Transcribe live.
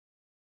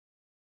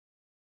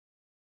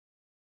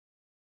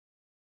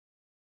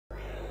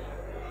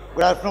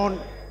Good afternoon.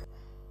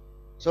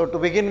 So to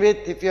begin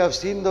with, if you have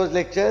seen those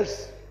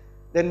lectures,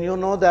 then you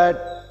know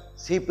that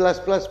C++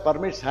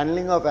 permits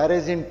handling of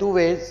arrays in two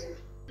ways.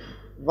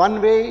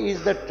 One way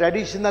is the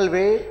traditional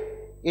way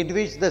in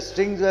which the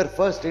strings were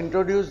first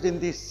introduced in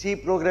the C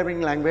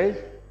programming language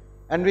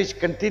and which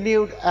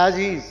continued as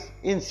is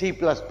in C++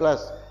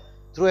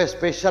 through a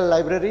special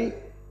library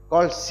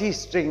called C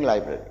string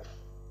library.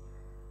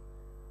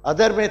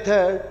 Other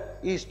method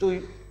is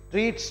to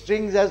treat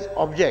strings as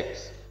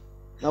objects.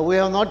 Now we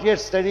have not yet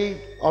studied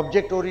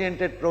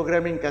object-oriented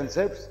programming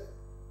concepts.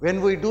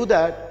 When we do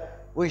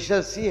that, we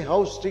shall see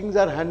how strings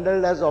are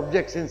handled as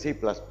objects in C++.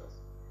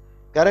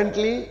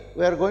 Currently,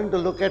 we are going to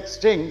look at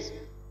strings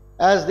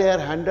as they are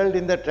handled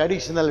in the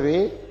traditional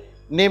way,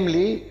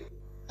 namely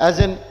as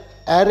an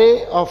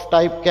array of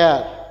type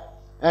char,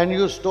 and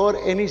you store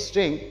any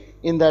string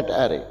in that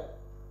array.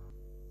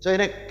 So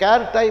in a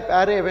char type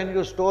array, when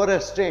you store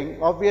a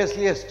string,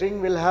 obviously a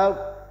string will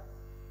have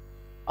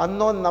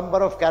unknown number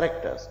of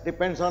characters,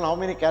 depends on how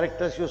many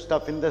characters you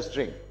stuff in the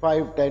string,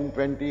 5, 10,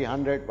 20,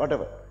 100,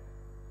 whatever.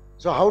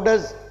 So how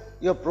does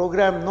your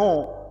program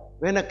know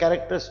when a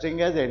character string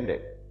has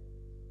ended?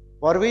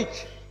 For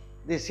which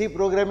the C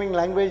programming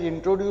language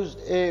introduced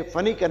a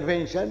funny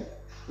convention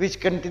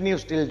which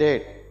continues till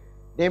date.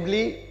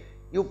 Namely,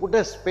 you put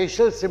a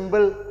special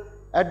symbol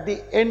at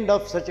the end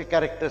of such a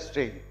character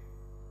string.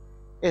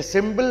 A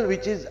symbol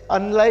which is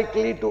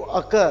unlikely to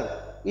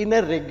occur in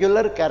a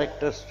regular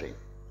character string.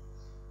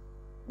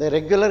 The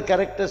regular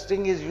character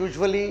string is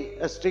usually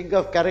a string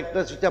of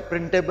characters which are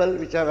printable,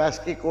 which have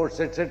ASCII codes,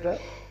 etc.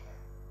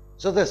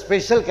 So the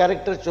special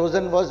character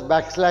chosen was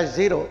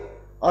 \0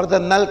 or the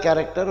null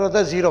character or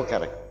the zero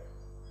character.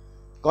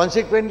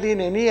 Consequently, in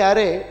any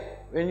array,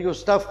 when you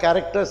stuff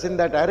characters in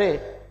that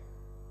array,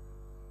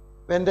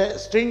 when the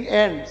string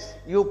ends,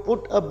 you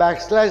put a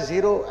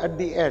 \0 at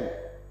the end.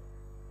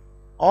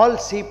 All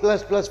C++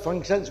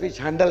 functions which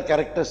handle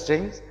character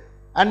strings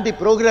and the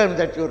programs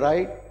that you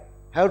write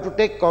have to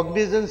take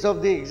cognizance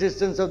of the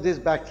existence of this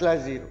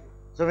 \0.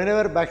 So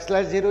whenever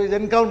 \0 is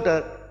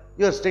encountered,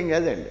 your string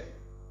has ended.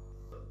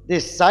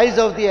 The size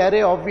of the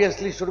array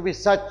obviously should be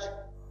such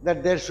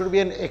that there should be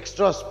an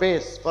extra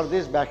space for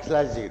this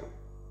 \0.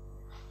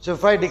 So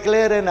if I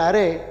declare an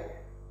array,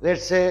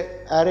 let's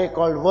say array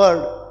called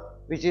word,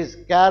 which is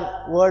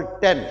char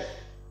word 10.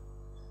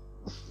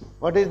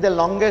 What is the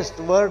longest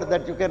word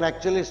that you can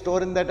actually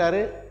store in that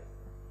array?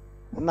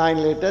 9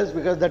 letters,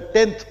 because the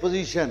 10th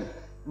position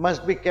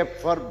must be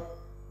kept for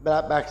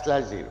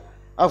 \0.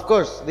 Of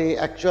course, the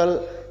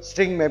actual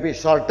string may be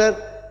shorter,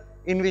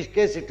 in which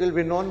case it will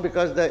be known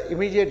because the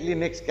immediately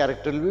next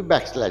character will be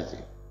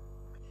 \0.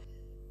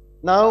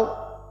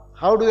 Now,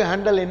 how do you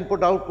handle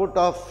input-output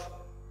of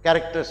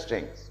character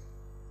strings?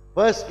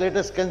 First, let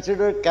us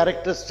consider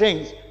character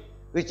strings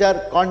which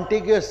are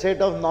contiguous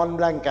set of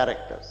non-blank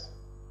characters.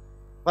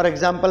 For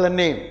example, a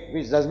name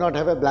which does not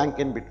have a blank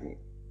in between.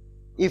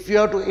 If you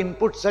have to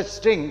input such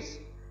strings,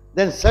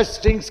 then such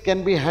strings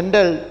can be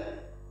handled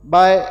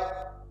by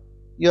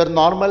your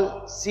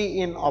normal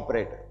cin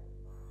operator.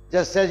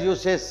 Just as you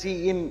say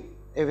cin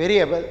a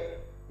variable,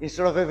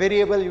 instead of a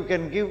variable you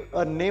can give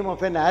a name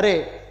of an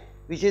array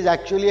which is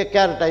actually a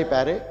char type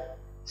array.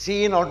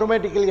 Cin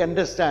automatically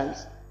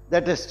understands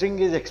that a string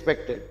is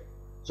expected.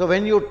 So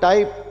when you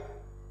type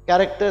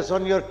characters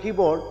on your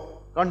keyboard,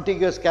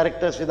 contiguous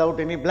characters without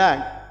any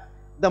blank,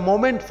 the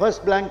moment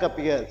first blank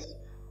appears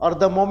or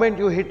the moment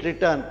you hit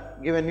return,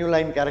 give a new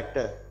line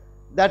character,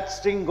 that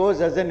string goes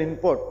as an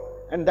input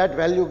and that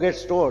value gets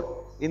stored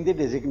in the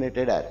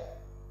designated array.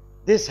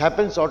 This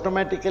happens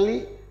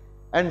automatically,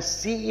 and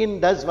cin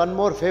does one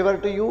more favor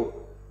to you.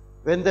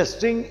 When the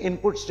string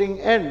input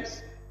string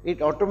ends,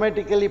 it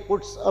automatically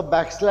puts a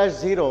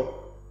 \0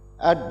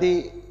 at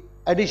the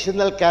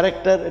additional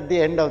character at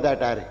the end of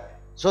that array,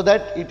 so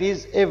that it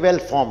is a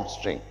well-formed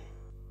string.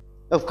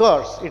 Of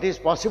course, it is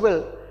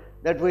possible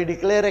that we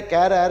declare a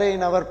char array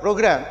in our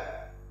program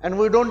and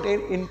we don't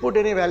input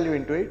any value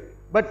into it,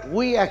 but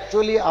we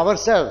actually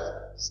ourselves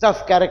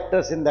stuff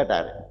characters in that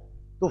array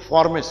to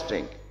form a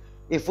string.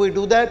 If we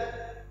do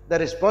that, the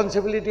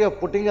responsibility of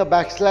putting a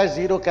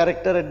 \0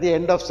 character at the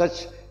end of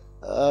such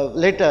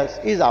letters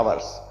is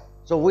ours.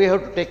 So we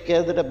have to take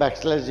care that a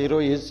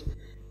 \0 is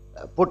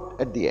put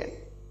at the end.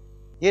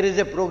 Here is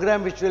a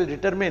program which will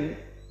determine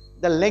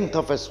the length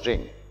of a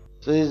string.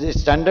 So this is a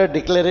standard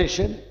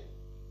declaration.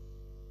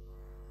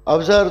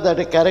 Observe that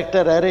a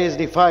character array is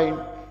defined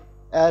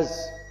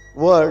as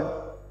word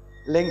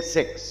length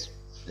 6.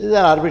 This is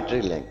an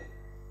arbitrary length.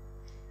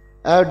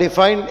 I have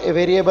defined a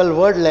variable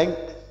word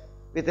length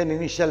with an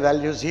initial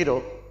value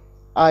 0.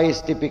 I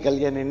is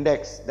typically an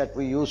index that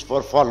we use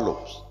for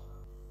loops.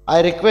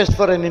 I request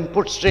for an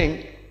input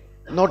string.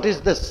 Notice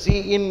the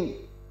cin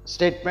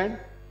statement,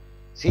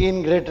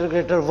 cin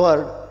greater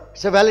word.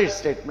 It's a valid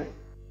statement.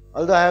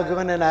 Although I have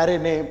given an array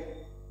name,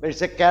 but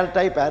it's a char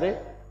type array.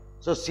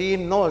 So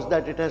cin knows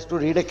that it has to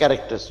read a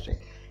character string.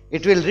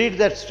 It will read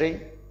that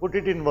string, put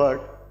it in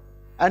word,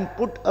 and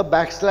put a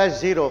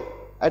 \0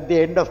 at the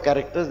end of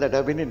characters that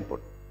have been input.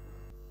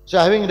 So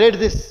having read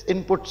this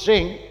input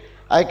string,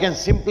 I can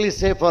simply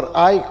say for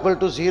I equal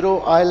to 0,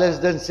 I less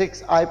than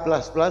 6, I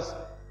plus plus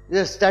is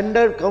a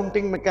standard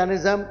counting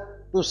mechanism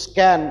to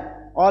scan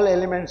all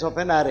elements of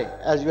an array,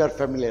 as you are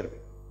familiar with.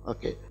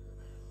 Okay.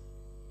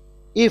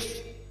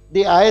 If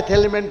the ith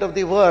element of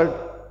the word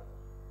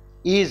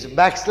is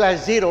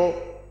 \0,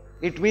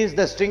 it means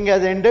the string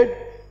has ended,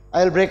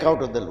 I will break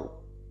out of the loop.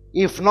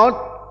 If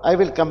not, I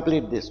will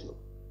complete this loop.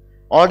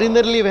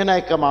 Ordinarily, when I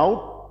come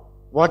out,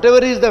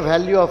 whatever is the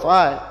value of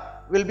I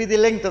will be the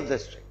length of the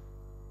string.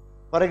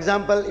 For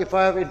example, if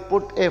I have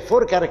input a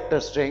 4-character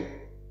string,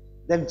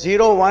 then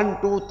 0,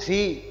 1, 2,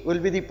 3 will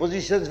be the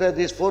positions where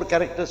these 4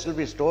 characters will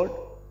be stored.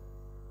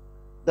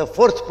 The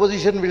 4th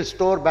position will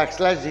store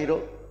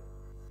 \0,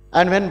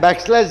 and when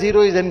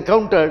 \0 is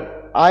encountered,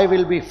 I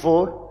will be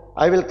 4,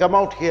 I will come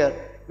out here,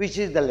 which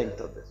is the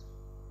length of this.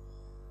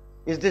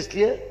 Is this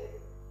clear?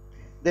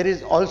 There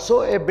is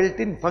also a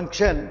built-in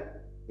function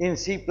in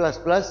C++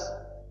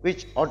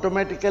 which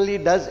automatically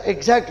does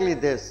exactly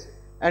this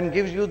and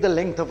gives you the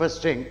length of a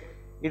string.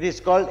 It is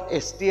called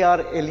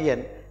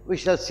strlen. We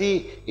shall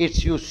see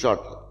its use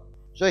shortly.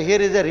 So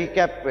here is a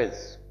recap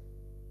quiz.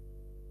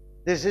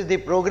 This is the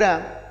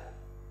program.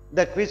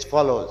 The quiz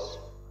follows.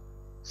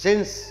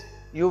 Since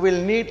you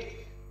will need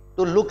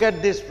to look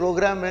at this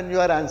program when you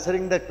are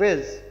answering the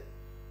quiz,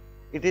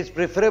 it is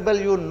preferable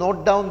you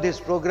note down this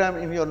program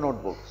in your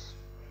notebooks.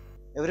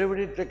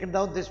 Everybody taken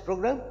down this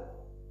program?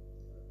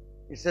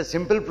 It's a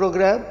simple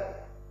program.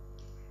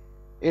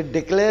 It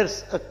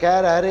declares a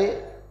char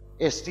array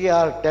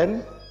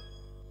str10.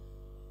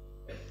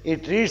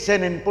 It reads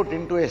an input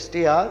into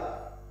str,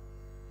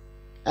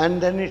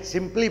 and then it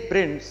simply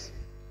prints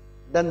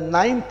the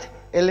 9th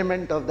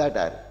element of that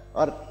array,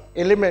 or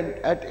element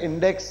at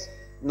index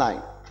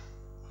 9.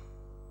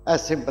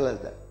 As simple as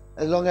that.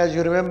 As long as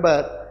you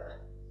remember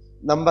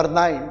number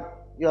 9,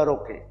 you are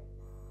okay.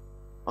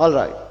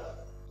 Alright.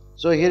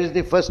 So here is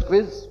the first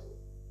quiz.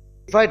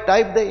 If I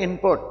type the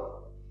input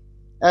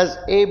as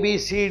A, B,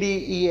 C,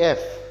 D, E, F.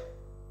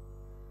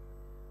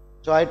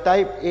 So I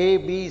type A,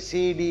 B,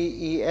 C, D,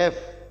 E, F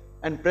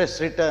and press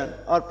return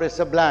or press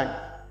a blank.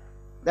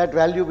 That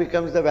value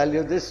becomes the value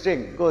of this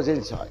string, goes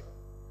inside.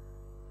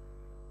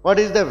 What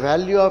is the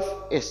value of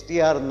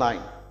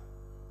str9?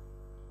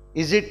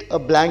 Is it a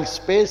blank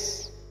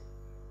space?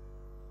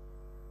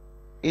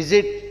 Is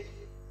it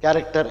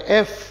character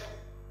F?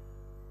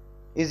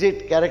 Is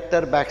it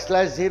character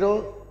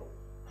 \0?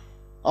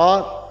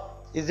 Or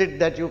is it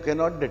that you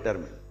cannot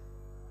determine?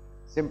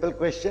 Simple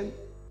question.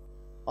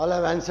 All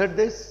have answered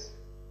this.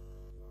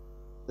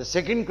 The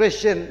second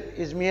question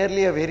is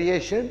merely a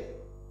variation.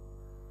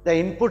 The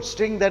input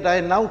string that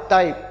I now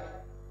type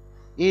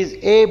is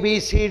A, B,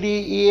 C,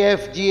 D, E,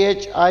 F, G,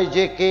 H, I,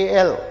 J, K,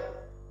 L,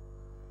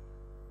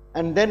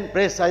 and then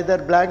press either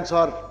blanks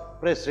or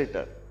press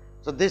return.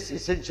 So this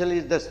essentially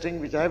is the string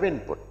which I have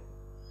input.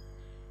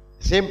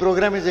 Same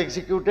program is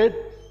executed.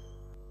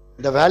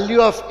 The value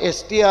of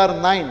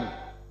str9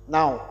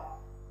 now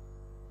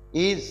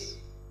is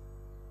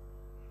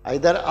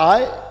either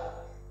I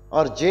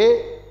or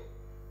J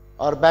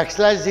or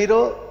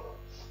 \0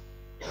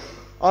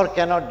 or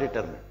cannot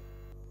determine.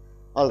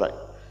 Alright.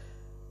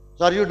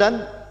 So are you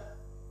done?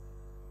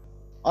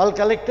 All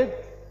collected?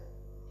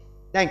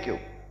 Thank you.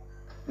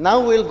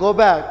 Now we will go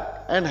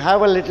back and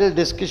have a little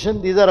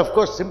discussion. These are of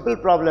course simple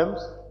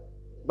problems,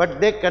 but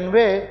they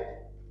convey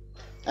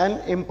an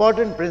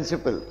important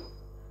principle.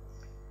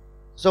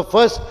 So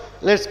first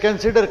let's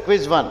consider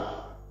quiz 1.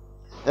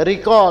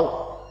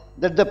 Recall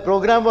that the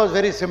program was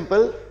very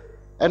simple.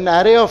 An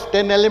array of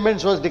 10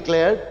 elements was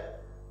declared.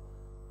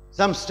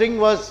 Some string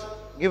was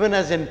given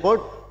as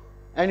input,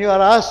 and you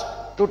are asked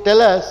to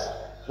tell us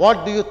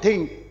what do you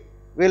think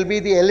will be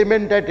the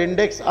element at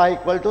index I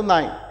equal to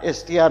 9,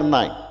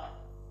 str9.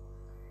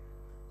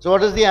 So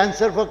what is the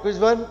answer for quiz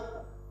 1?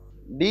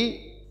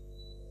 D,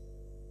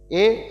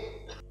 A.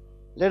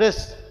 Let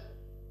us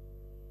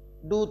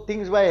do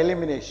things by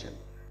elimination.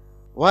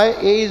 Why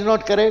A is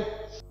not correct?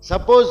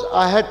 Suppose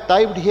I had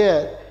typed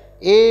here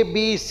A,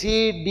 B,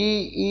 C,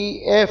 D,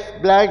 E,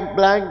 F, blank,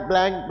 blank,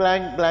 blank,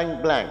 blank,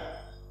 blank, blank.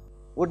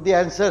 Would the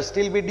answer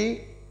still be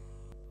D?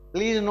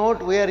 Please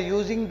note we are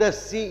using the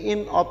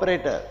cin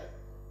operator.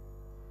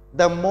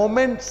 The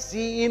moment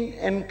cin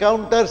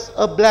encounters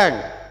a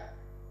blank,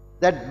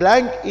 that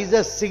blank is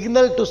a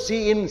signal to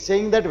cin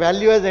saying that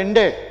value has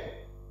ended.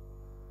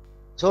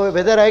 So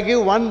whether I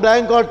give 1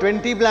 blank or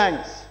 20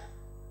 blanks,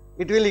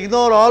 it will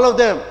ignore all of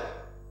them.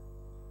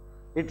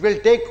 It will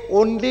take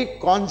only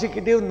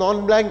consecutive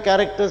non-blank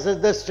characters as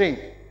the string.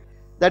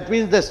 That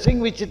means the string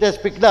which it has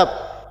picked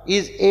up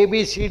is A,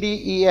 B, C,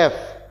 D, E, F.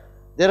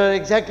 There are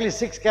exactly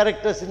 6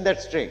 characters in that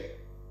string.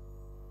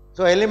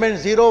 So element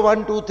 0,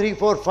 1, 2, 3,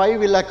 4, 5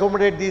 will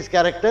accommodate these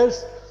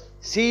characters.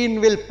 Cin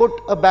will put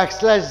a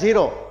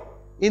 \0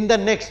 in the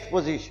next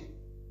position.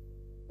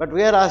 But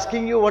we are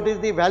asking you what is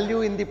the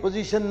value in the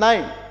position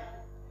 9.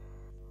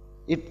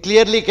 It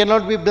clearly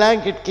cannot be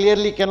blank, it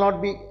clearly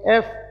cannot be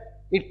F,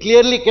 it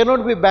clearly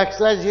cannot be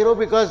 \0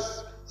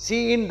 because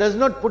cin does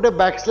not put a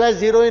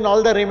 \0 in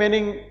all the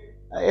remaining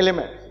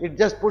element. It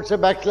just puts a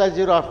backslash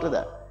 0 after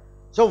that.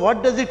 So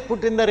what does it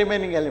put in the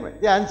remaining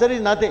element? The answer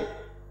is nothing.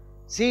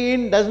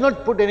 Cin does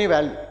not put any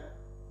value.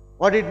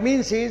 What it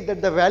means is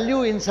that the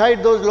value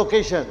inside those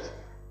locations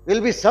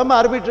will be some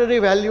arbitrary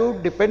value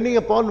depending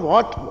upon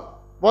what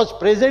was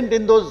present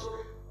in those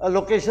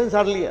locations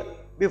earlier,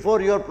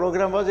 before your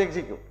program was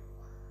executed.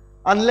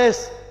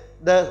 Unless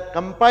the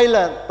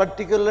compiler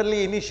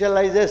particularly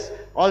initializes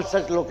all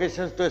such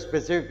locations to a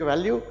specific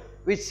value,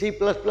 which C++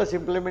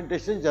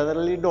 implementations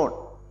generally don't.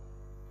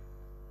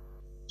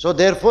 So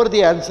therefore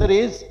the answer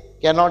is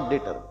cannot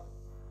determine.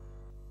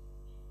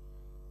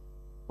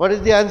 What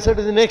is the answer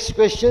to the next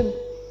question?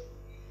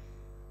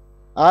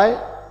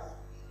 I,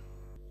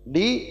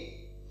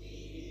 D,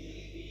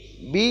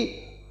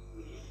 B,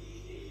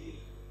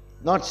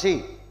 not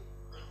C.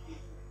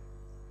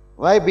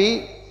 Why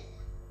B?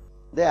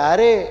 The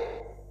array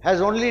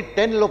has only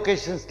 10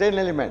 locations, 10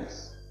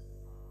 elements.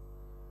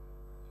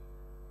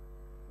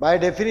 By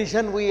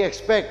definition, we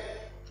expect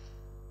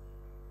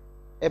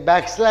a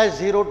backslash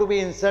 0 to be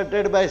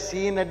inserted by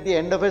Cin at the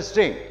end of a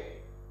string.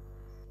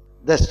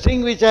 The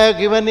string which I have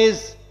given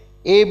is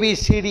A, B,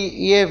 C,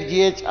 D, E, F,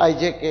 G, H, I,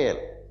 J, K, L.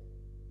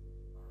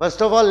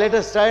 First of all, let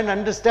us try and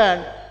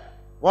understand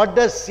what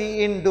does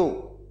Cin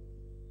do.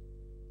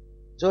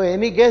 So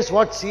any guess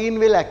what Cin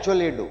will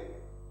actually do?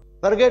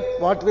 Forget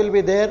what will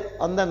be there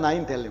on the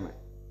 9th element.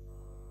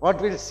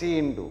 What will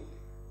Cin do?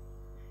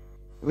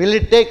 Will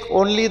it take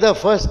only the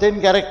first 10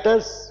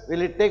 characters?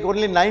 Will it take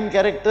only 9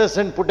 characters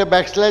and put a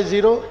backslash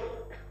 0?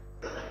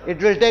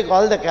 It will take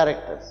all the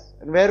characters.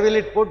 And where will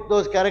it put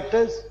those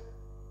characters?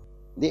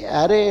 The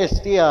array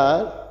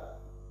str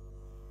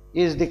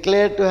is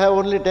declared to have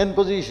only 10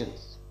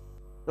 positions.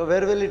 So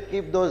where will it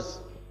keep those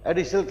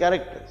additional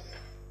characters?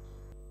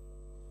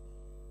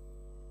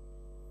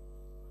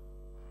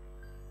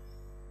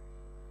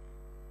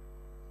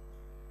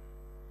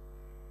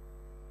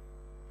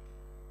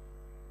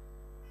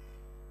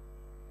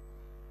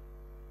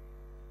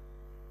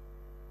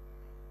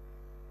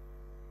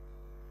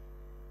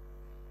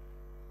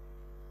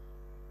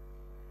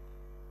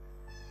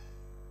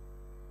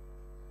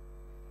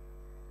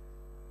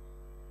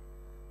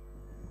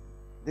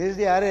 This is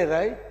the array,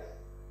 right?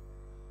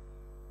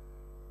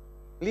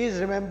 Please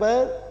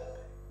remember,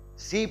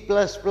 C++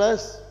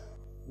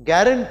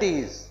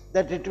 guarantees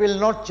that it will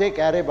not check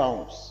array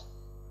bounds.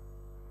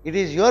 It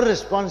is your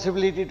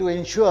responsibility to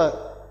ensure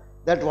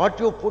that what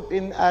you put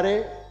in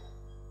array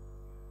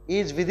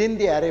is within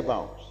the array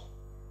bounds.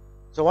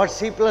 So what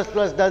C++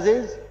 does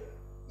is,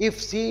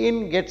 if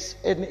Cin gets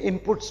an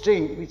input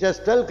string which has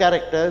 12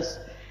 characters,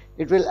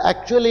 it will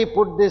actually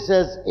put this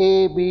as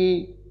A,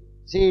 B,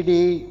 C,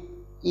 D,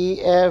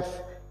 E,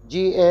 F,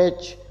 G,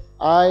 H,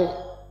 I,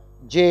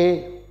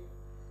 J,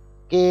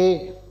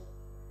 K,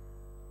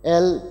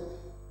 L,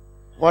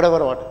 whatever.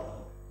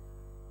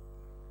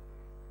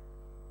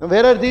 Now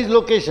where are these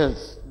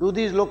locations? Do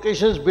these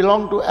locations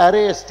belong to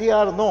array str?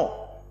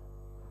 No.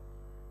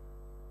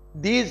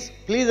 These,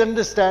 please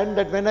understand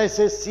that when I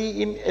say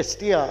C in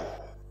str,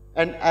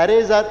 and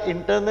arrays are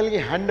internally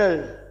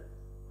handled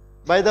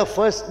by the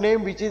first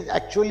name, which is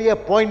actually a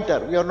pointer.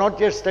 We have not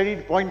yet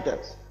studied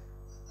pointers.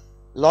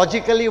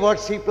 Logically, what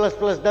C++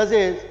 does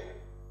is,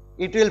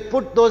 it will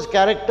put those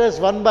characters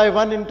one by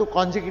one into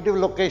consecutive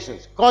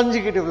locations.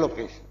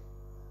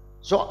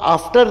 So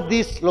after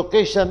this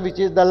location, which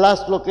is the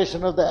last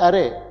location of the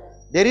array,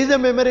 there is a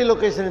memory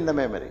location in the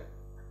memory,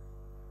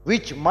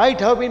 which might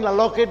have been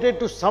allocated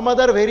to some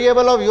other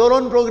variable of your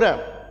own program.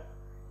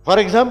 For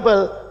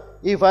example,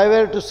 if I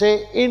were to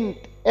say int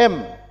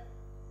m,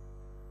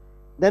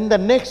 then the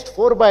next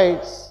 4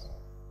 bytes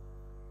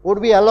would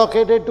be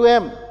allocated to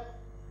m,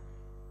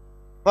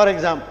 for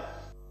example.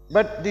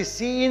 But the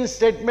Cin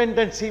statement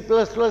and C++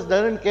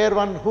 doesn't care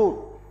one hoot.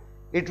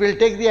 It will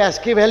take the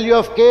ASCII value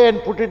of k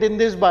and put it in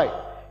this byte.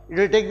 It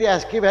will take the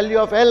ASCII value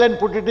of L and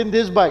put it in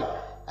this byte.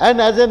 And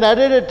as an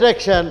added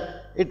attraction,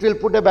 it will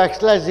put a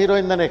backslash 0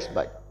 in the next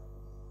byte,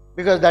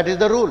 because that is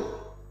the rule.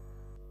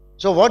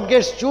 So what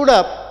gets chewed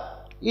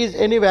up is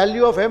any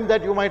value of m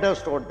that you might have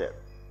stored there.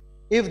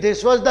 If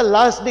this was the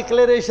last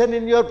declaration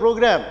in your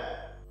program,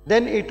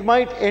 then it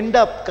might end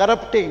up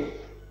corrupting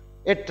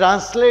a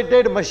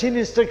translated machine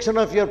instruction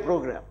of your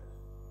program.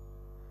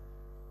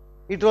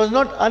 It was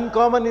not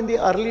uncommon in the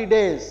early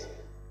days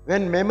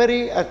when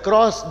memory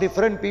across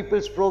different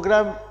people's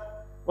program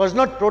was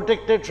not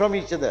protected from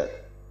each other.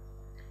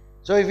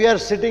 So if you are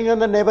sitting on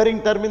the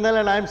neighboring terminal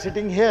and I am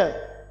sitting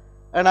here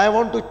and I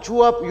want to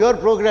chew up your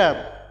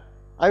program,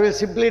 I will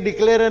simply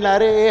declare an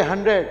array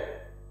A100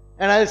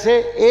 and I will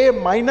say A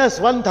minus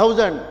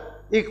 1000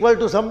 equal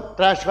to some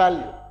trash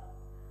value.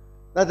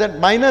 Now that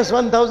minus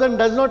 1000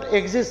 does not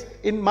exist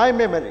in my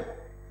memory,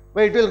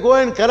 but it will go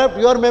and corrupt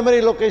your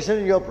memory location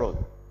in your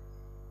program.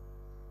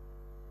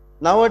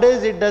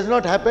 Nowadays it does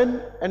not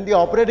happen, and the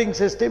operating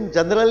system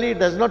generally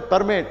does not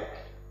permit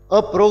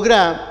a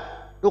program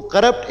to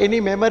corrupt any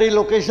memory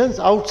locations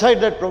outside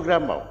that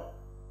program bound.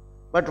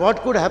 But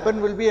what could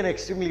happen will be an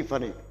extremely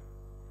funny.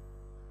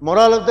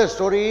 Moral of the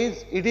story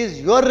is, it is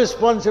your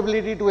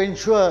responsibility to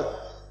ensure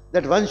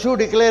that once you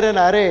declare an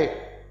array,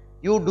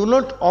 you do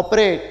not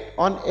operate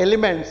on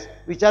elements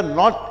which are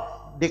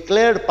not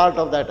declared part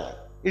of that array.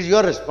 It's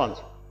your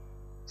responsibility.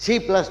 C++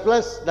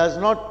 does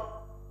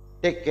not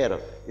take care of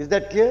it. Is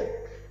that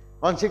clear?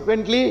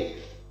 Consequently,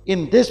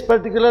 in this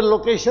particular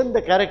location,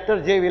 the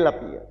character J will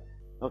appear.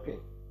 Okay.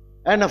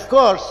 And of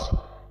course,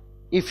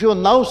 if you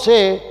now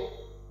say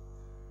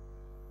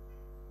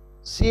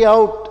C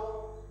out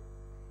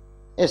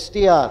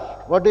str,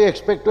 what do you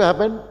expect to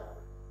happen?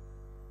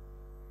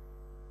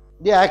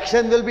 The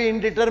action will be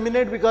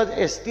indeterminate because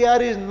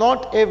str is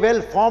not a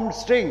well-formed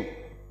string.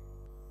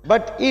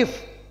 But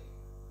if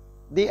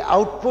the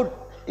output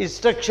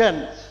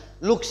instruction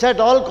looks at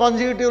all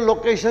consecutive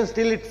locations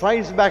till it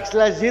finds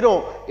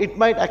 \0, it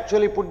might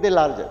actually put the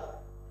larger.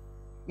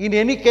 In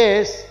any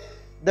case,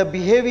 the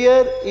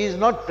behavior is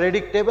not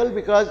predictable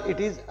because it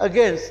is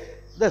against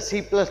the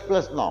C++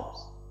 norms.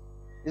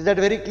 Is that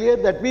very clear?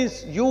 That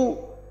means you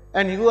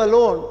and you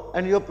alone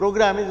and your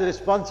program is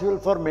responsible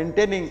for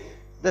maintaining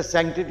the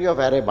sanctity of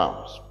array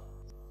bounds.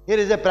 Here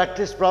is a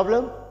practice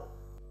problem.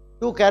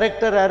 Two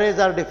character arrays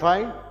are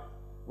defined.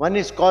 One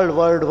is called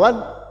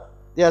word1,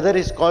 the other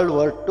is called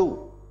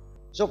word2.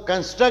 So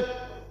construct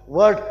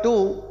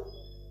word2.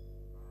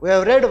 We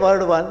have read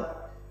word1,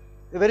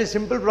 a very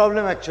simple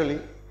problem actually.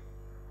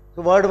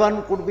 So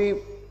word1 could be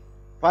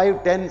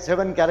 5, 10,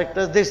 7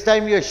 characters. This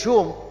time you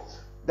assume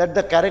that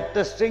the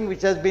character string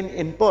which has been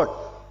input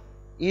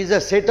is a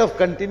set of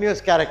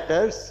continuous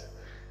characters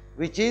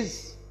which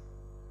is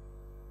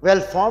well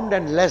formed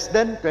and less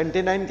than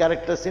 29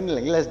 characters in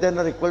length, less than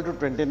or equal to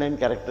 29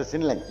 characters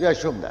in length. You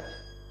assume that.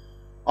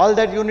 All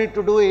that you need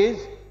to do is,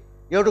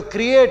 you have to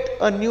create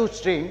a new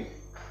string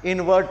in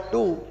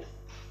word2.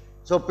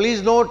 So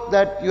please note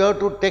that you have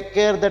to take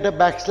care that a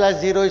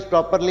 \0 is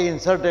properly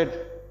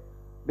inserted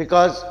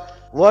because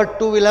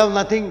word2 will have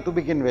nothing to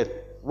begin with.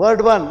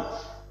 Word1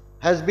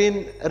 has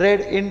been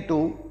read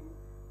into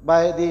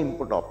by the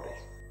input operation.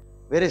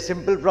 Very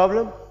simple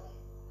problem.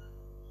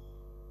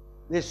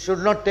 This should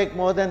not take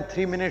more than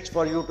 3 minutes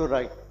for you to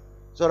write.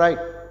 So write.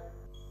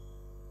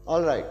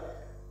 All right.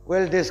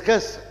 We'll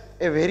discuss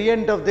a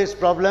variant of this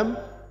problem,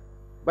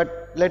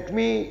 but let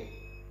me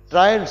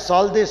try and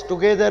solve this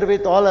together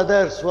with all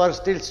others who are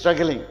still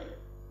struggling.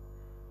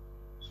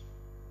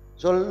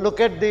 So look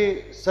at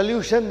the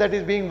solution that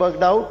is being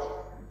worked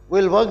out.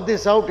 We'll work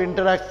this out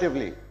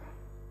interactively.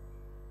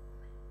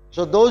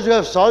 So those who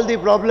have solved the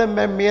problem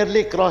may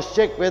merely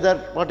cross-check whether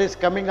what is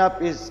coming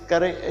up is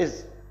correct,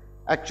 is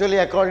actually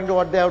according to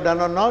what they have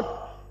done or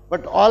not,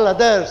 but all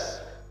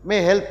others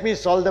may help me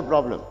solve the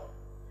problem.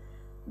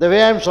 The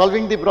way I am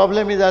solving the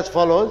problem is as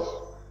follows.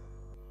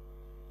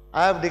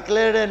 I have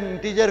declared an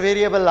integer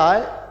variable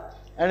I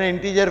and an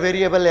integer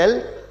variable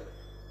L,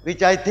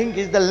 which I think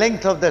is the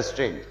length of the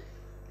string.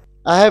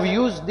 I have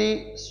used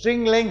the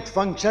string length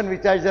function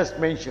which I just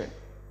mentioned,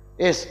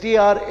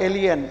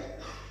 strlen,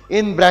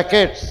 in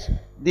brackets,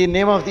 the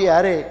name of the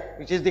array,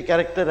 which is the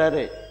character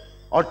array,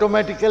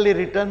 automatically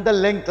return the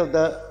length of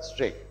the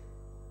string.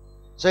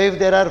 So if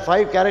there are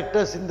 5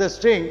 characters in the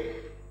string,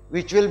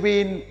 which will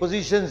be in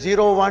position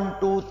 0, 1,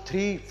 2,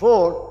 3,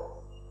 4,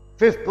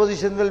 fifth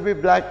position will be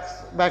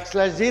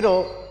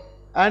 \0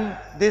 and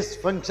this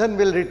function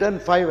will return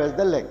 5 as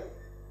the length.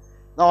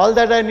 Now all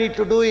that I need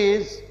to do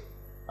is,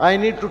 I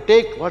need to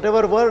take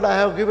whatever word I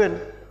have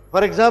given.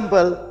 For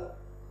example,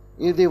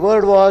 if the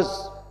word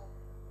was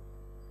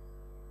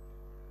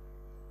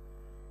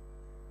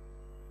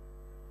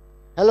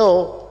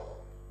hello,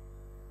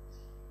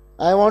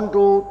 I want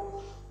to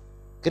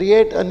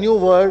create a new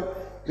word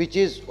which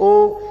is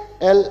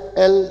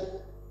OLLEH.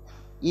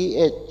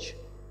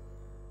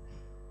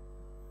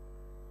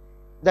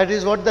 That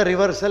is what the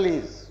reversal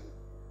is.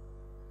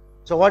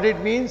 So what it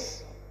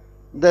means,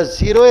 the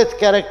 0th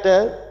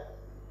character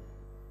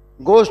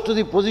goes to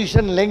the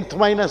position length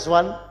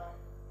 -1,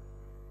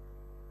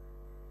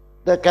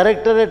 the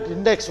character at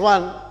index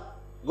 1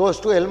 goes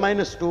to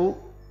L-2.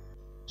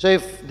 So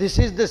if this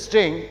is the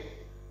string,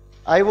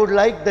 I would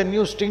like the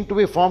new string to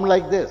be formed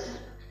like this.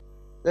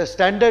 The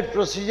standard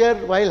procedure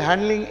while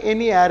handling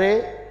any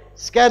array,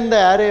 scan the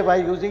array by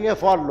using a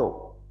for loop.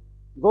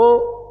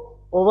 Go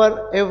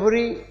over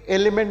every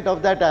element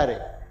of that array.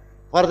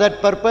 For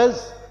that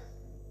purpose,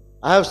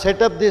 I have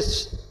set up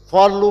this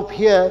for loop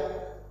here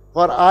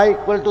for I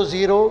equal to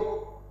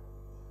 0,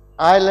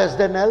 I less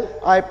than L,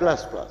 I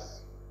plus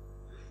plus.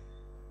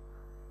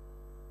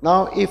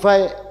 Now if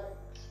I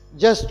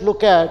just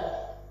look at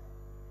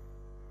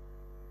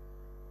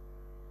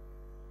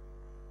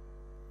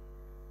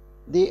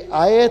the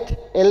ith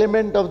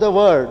element of the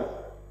word,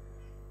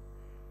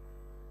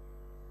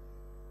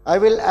 I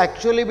will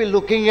actually be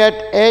looking at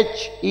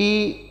H,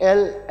 E,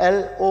 L,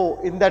 L, O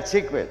in that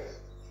sequence.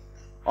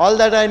 All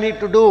that I need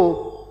to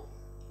do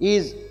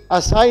is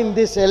assign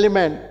this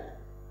element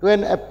to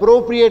an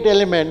appropriate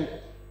element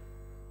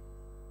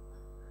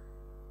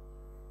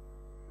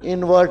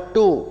in word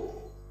 2.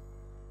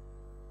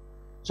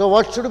 So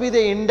what should be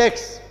the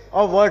index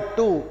of word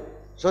 2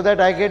 so that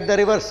I get the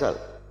reversal?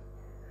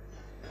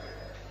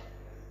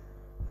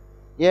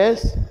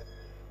 Yes?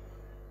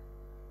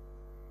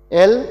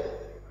 L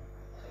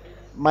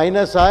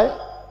minus I.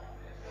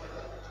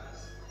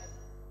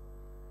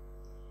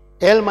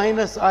 L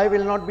minus I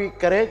will not be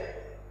correct.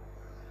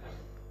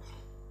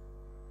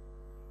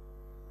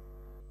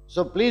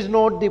 So please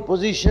note the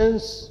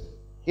positions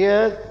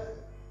here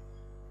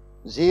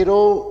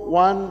 0,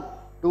 1,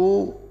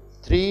 2,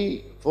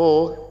 3,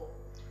 4.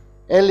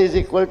 L is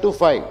equal to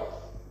 5.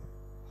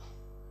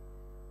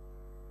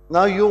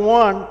 Now you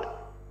want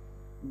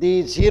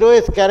the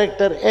 0th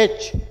character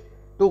H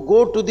to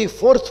go to the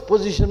 4th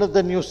position of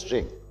the new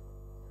string.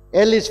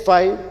 L is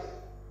 5,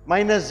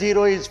 minus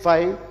 0 is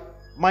 5,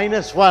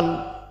 minus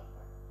 1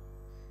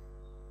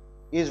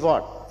 is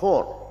what?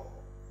 4.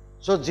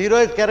 So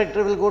 0th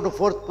character will go to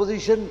 4th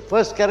position,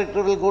 first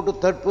character will go to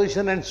 3rd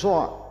position, and so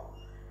on.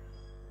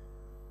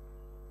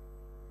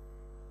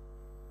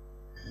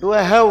 Do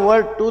I have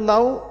word 2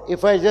 now?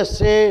 If I just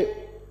say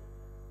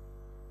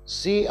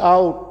C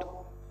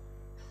out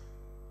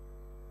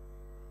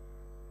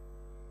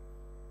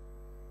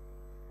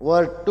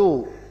word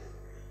 2,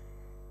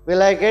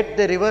 will I get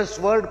the reverse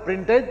word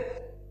printed?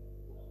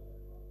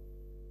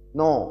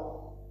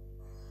 No.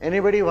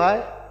 Anybody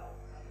why?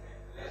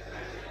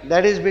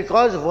 That is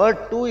because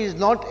word 2 is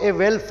not a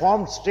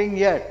well-formed string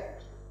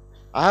yet.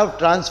 I have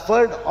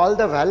transferred all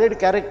the valid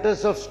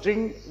characters of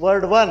string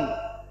word 1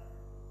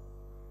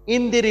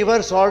 in the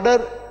reverse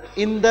order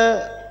in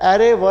the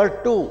array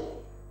word 2.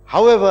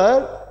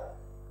 However,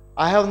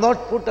 I have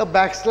not put a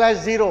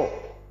backslash 0.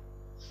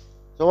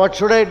 So what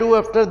should I do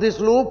after this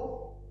loop?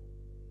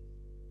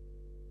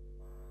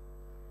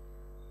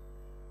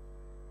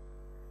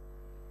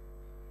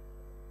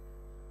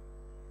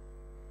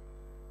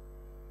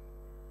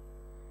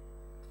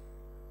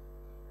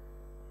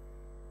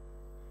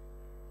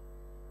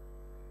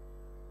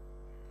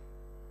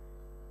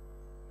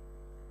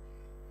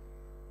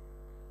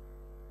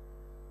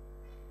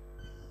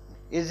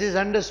 Is this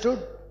understood?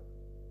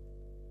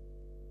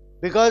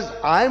 Because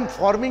I am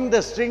forming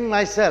the string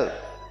myself.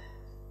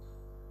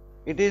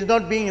 It is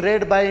not being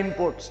read by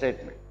import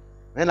statement.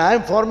 When I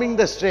am forming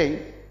the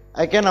string,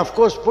 I can of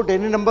course put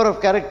any number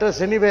of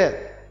characters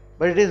anywhere,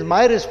 but it is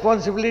my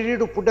responsibility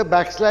to put a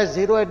backslash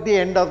 0 at the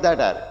end of that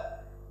array.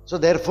 So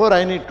therefore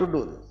I need to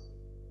do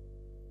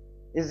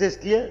this. Is this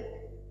clear?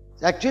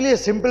 It's actually a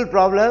simple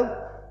problem.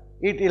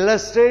 It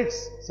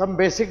illustrates some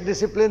basic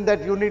discipline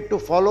that you need to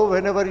follow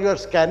whenever you are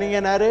scanning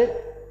an array.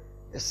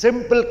 A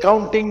simple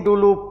counting do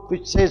loop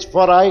which says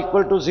for I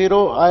equal to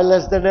 0, I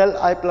less than L,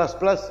 I plus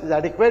plus is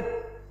adequate.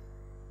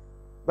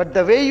 But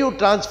the way you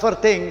transfer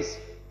things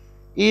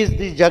is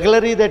the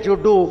jugglery that you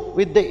do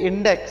with the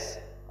index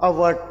of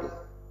word 2.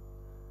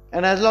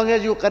 And as long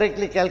as you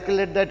correctly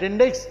calculate that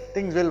index,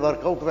 things will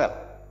work out well.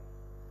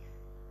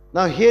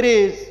 Now here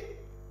is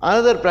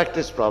another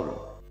practice problem.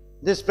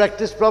 This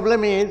practice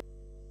problem is,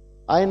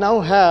 I now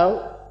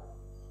have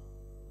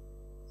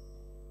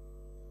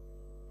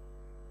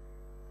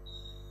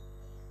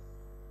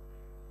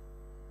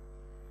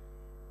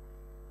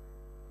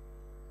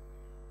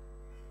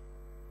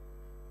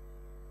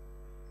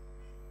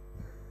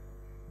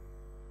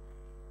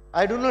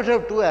I do not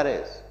have 2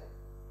 arrays,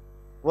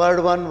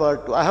 word 1,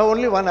 word 2. I have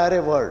only one array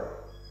word.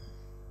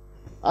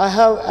 I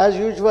have, as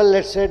usual,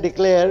 let's say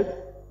declared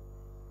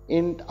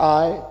int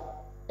I,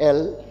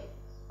 L.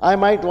 I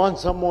might want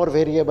some more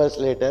variables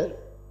later.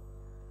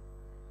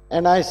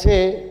 And I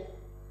say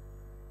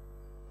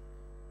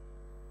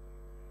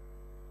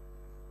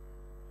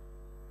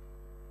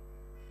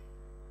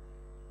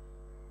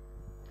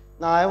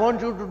now I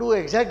want you to do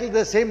exactly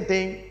the same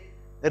thing,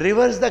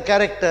 reverse the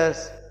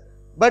characters,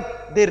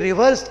 but the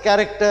reversed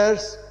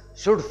characters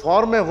should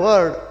form a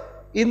word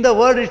in the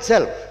word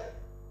itself.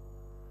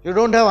 You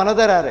don't have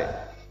another array.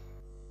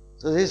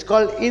 So this is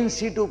called in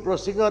situ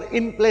processing or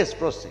in place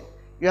processing.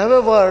 You have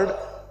a word,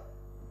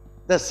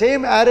 the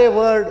same array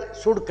word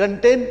should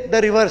contain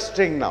the reverse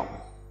string now.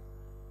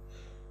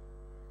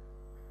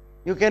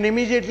 You can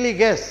immediately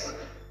guess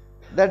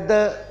that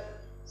the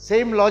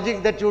same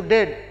logic that you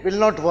did will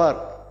not work.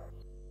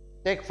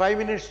 Take 5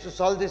 minutes to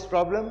solve this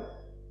problem.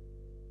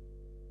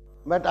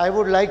 But I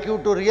would like you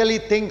to really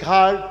think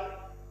hard,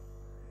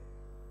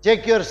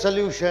 check your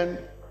solution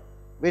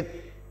with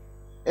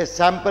a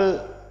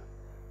sample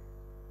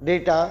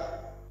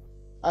data.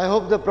 I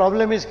hope the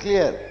problem is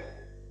clear.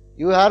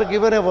 You are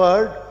given a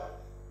word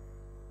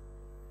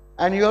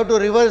and you have to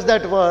reverse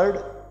that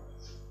word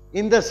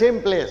in the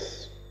same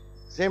place,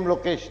 same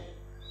location.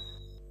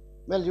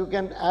 Well, you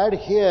can add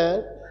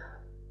here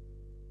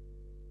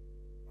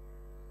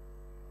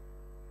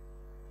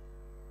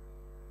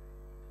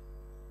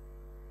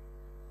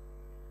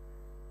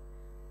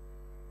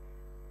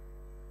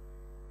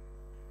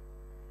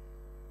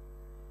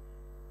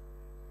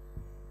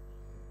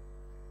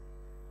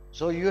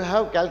so you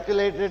have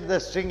calculated the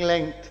string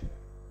length.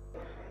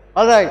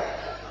 All right.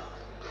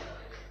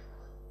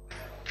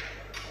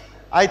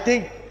 I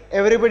think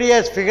everybody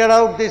has figured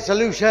out the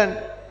solution.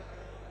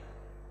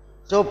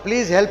 So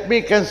please help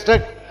me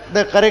construct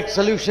the correct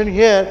solution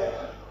here.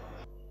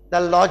 The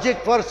logic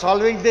for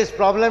solving this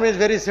problem is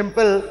very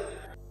simple.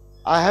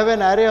 I have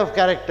an array of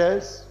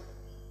characters.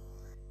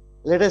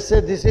 Let us say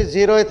this is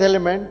 0th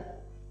element,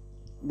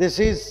 this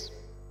is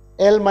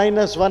L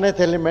minus 1th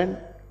element.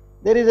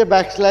 There is a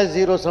backslash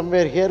 0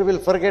 somewhere here, we'll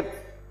forget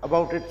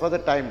about it for the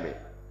time being.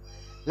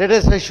 Let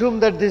us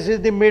assume that this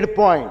is the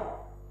midpoint,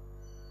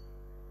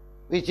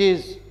 which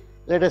is,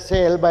 let us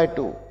say, L by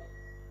 2.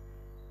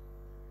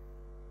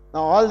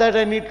 Now all that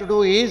I need to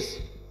do is,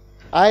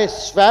 I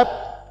swap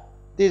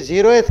the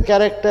 0th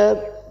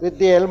character with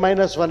the L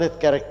minus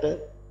 1th character.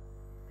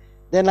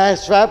 Then I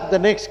swap the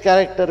next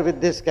character with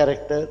this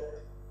character,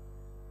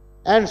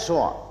 and so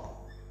on.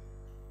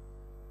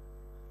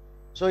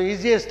 So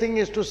easiest thing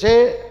is to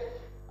say,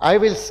 I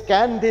will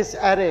scan this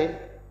array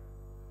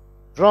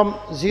from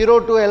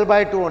 0 to L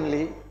by 2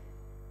 only,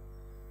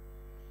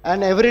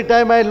 and every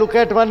time I look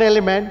at one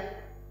element,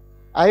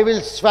 I will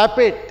swap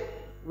it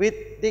with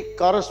the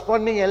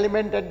corresponding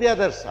element at the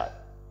other side.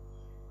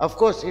 Of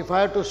course, if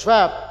I have to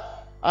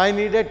swap, I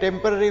need a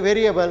temporary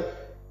variable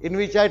in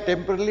which I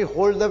temporarily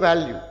hold the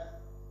value.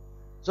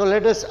 So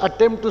let us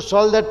attempt to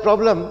solve that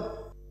problem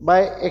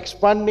by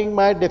expanding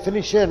my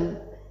definition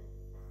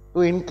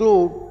to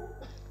include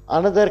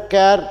another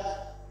char,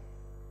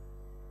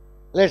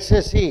 let's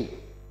say C.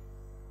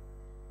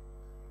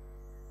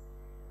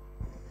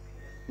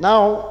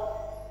 Now,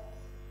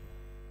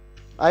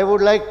 I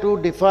would like to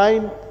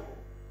define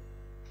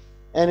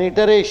an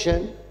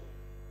iteration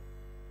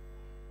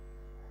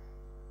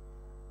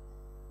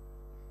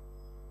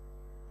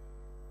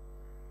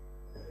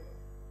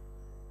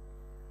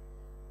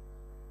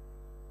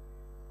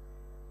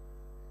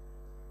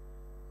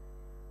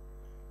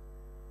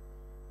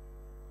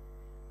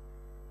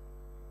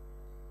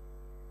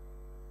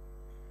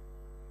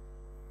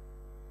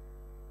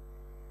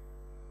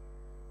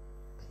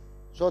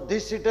So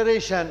this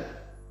iteration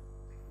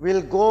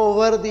will go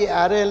over the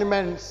array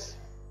elements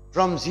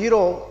from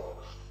 0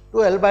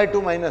 to L by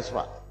 2 minus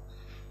 1.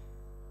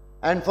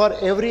 And for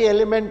every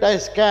element I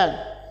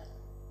scan,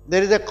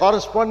 there is a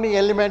corresponding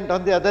element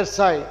on the other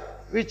side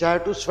which I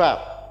have to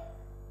swap.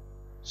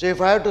 So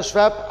if I have to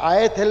swap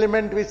ith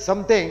element with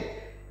something,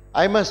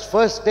 I must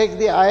first take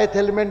the ith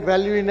element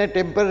value in a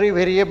temporary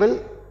variable.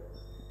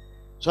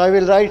 So I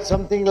will write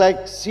something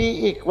like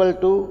C equal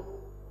to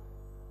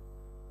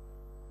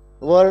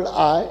word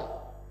I.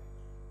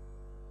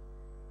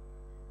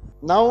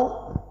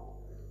 Now,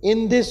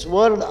 in this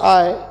word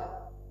I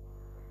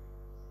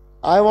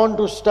want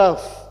to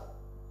stuff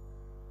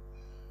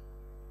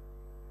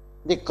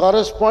the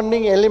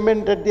corresponding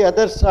element at the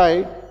other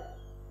side,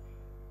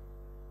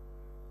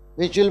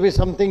 which will be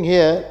something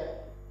here,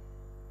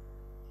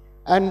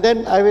 and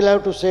then I will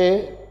have to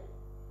say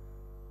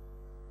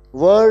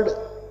word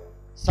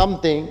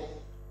something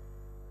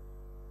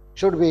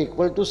should be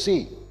equal to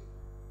C.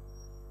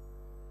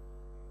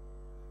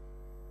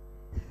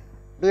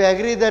 Do you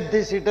agree that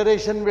this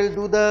iteration will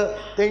do the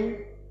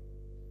thing?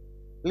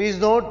 Please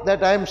note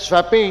that I am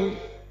swapping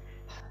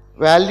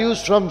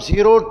values from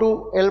 0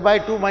 to L by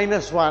 2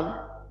 minus 1.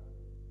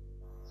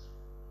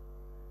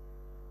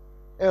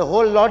 A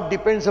whole lot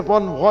depends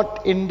upon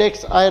what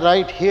index I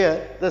write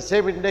here. The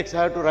same index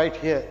I have to write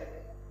here.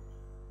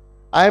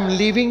 I am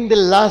leaving the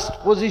last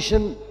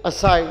position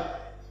aside.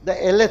 The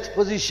lth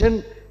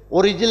position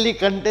originally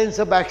contains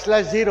a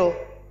backslash 0.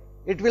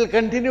 It will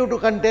continue to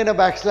contain a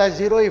backslash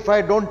 0 if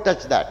I don't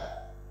touch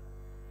that.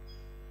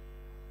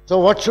 So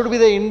what should be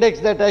the index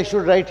that I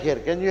should write here?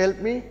 Can you help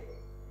me?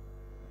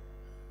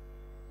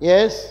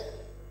 Yes?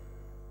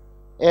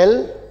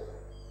 L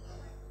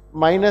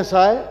minus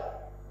I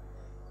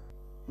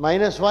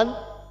minus 1.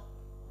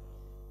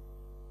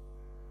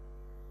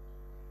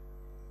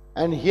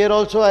 And here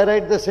also I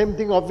write the same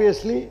thing,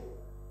 obviously.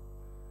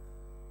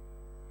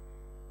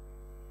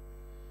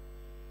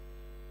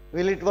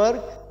 Will it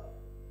work?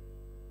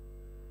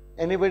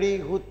 Anybody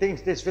who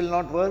thinks this will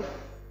not work?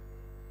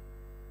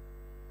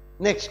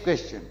 Next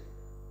question.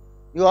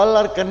 You all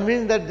are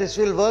convinced that this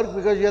will work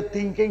because you are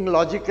thinking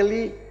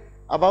logically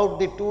about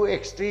the two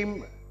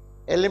extreme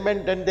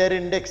element and their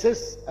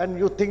indexes, and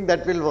you think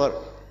that will work.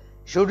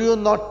 Should you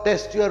not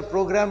test your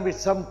program with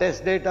some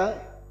test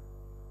data?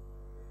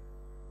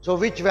 So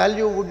which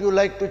value would you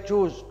like to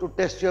choose to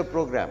test your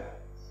program?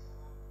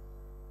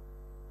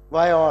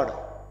 Why odd?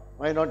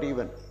 Why not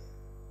even?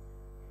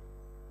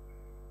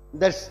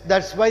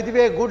 That's by the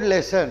way a good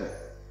lesson.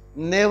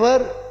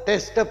 Never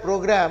test a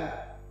program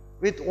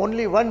with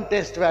only one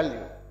test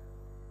value,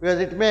 because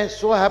it may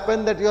so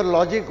happen that your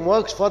logic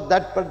works for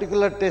that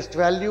particular test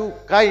value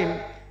kind,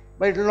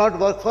 but it will not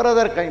work for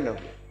other kind of.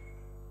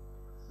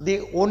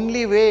 The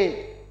only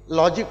way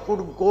logic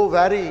could go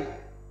vary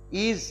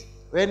is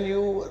when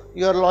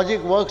your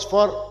logic works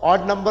for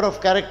odd number of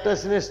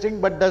characters in a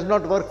string but does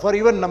not work for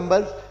even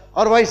numbers,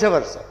 or vice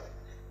versa.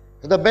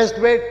 So the best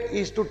way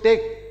is to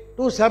take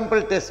two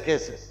sample test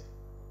cases.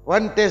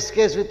 One test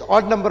case with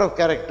odd number of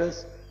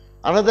characters,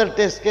 another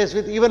test case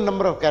with even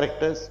number of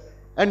characters,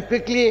 and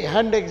quickly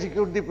hand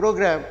execute the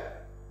program.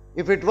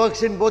 If it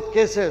works in both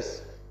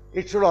cases,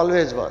 it should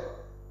always work.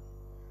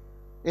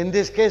 In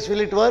this case,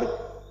 will it work?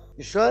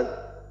 You sure?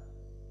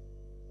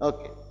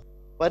 Okay.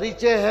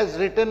 Parichaya has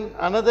written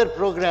another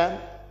program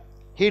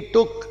he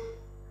took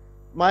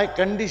my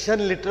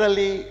condition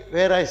literally,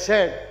 where I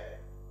said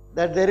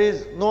that there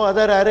is no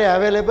other array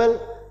available,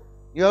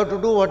 you have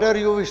to do whatever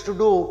you wish to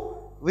do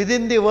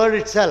within the word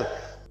itself.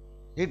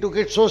 He took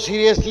it so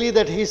seriously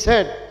that he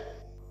said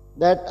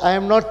that I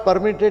am not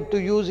permitted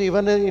to use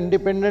even an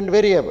independent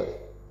variable.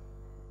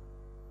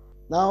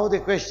 Now the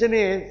question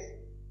is,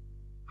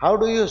 how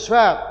do you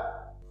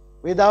swap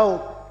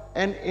without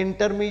an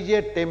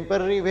intermediate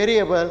temporary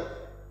variable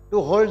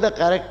to hold the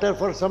character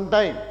for some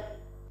time?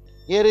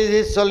 Here is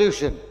his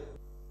solution.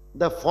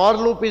 The for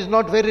loop is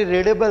not very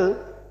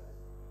readable.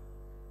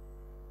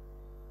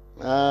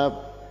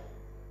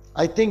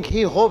 I think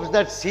he hopes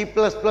that C++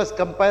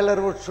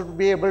 compiler should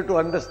be able to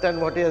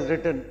understand what he has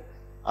written.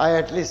 I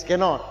at least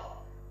cannot.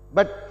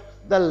 But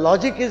the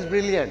logic is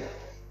brilliant.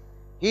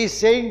 He is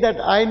saying that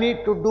I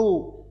need to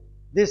do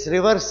this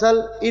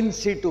reversal in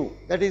situ,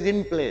 that is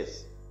in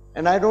place,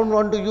 and I don't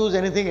want to use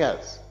anything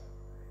else.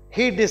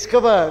 He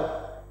discovered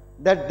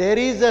that there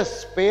is a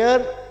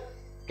spare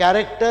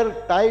character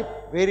type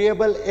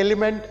variable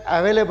element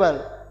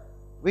available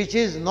which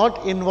is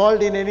not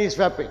involved in any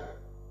swapping,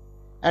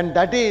 and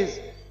that is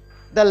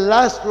the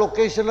last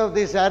location of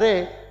this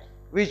array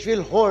which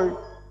will hold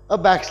a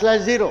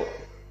 \0.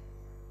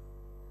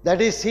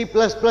 That is C++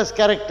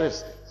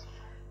 characteristics.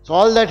 So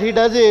all that he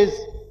does is,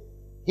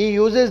 he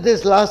uses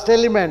this last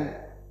element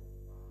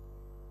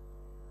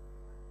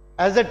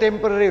as a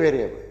temporary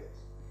variable.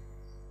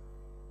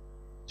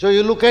 So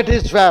you look at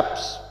his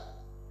swaps.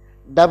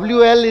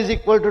 WL is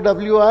equal to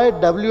WI,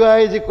 WI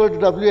is equal to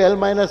WL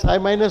minus I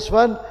minus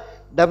 1,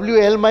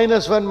 WL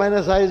minus 1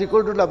 minus I is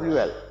equal to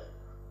WL.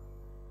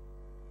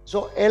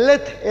 So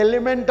Lth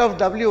element of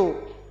W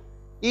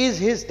is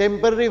his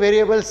temporary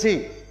variable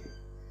C.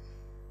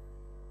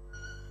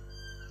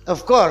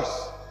 Of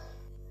course,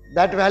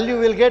 that value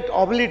will get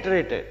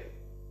obliterated.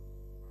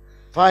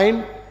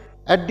 Fine.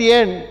 At the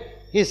end,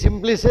 he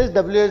simply says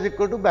W is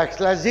equal to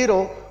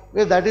 \0,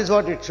 because that is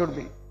what it should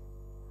be.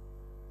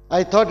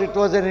 I thought it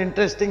was an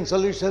interesting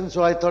solution,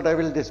 so I thought I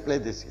will display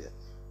this here.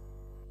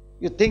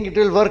 You think it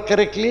will work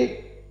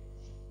correctly?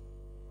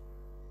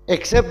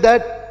 Except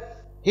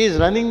that he is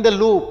running the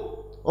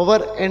loop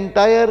over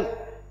entire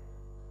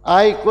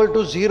I equal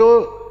to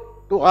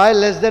 0 to I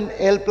less than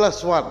L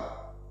plus 1.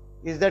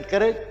 Is that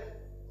correct?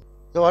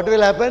 So what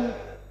will happen?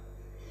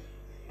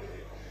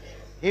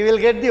 He will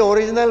get the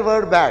original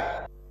word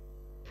back.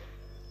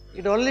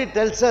 It only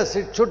tells us,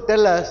 it should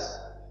tell us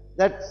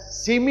that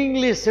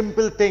seemingly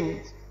simple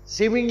things,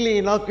 seemingly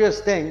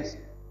innocuous things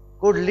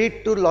could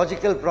lead to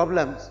logical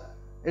problems.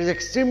 It is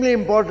extremely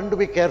important to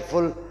be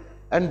careful,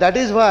 and that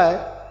is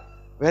why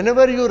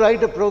whenever you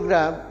write a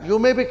program, you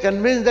may be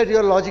convinced that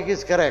your logic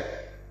is correct,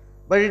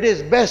 but it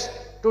is best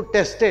to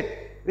test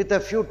it with a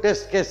few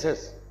test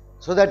cases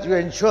so that you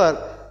ensure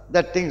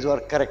that things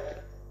work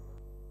correctly.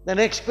 The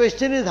next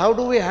question is, how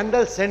do we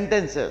handle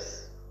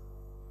sentences?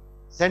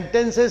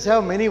 Sentences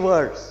have many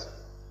words.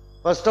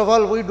 First of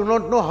all, we do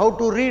not know how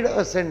to read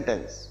a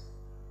sentence,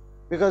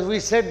 because we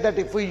said that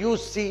if we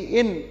use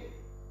cin,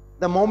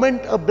 the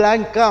moment a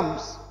blank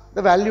comes,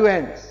 the value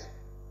ends.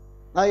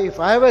 Now, if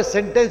I have a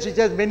sentence which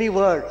has many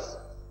words,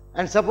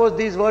 and suppose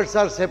these words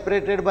are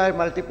separated by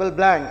multiple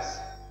blanks,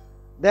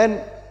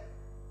 then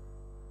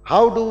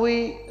how do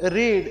we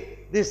read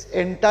this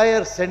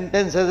entire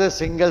sentence as a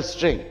single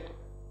string?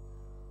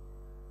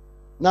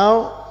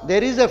 Now,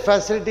 there is a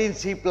facility in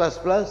C++,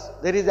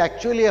 there is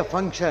actually a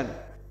function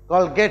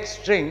called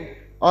getString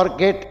or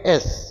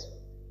getS.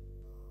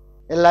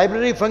 A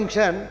library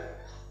function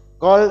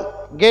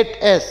called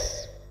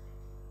getS,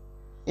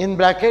 in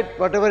bracket,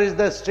 whatever is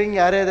the string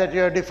array that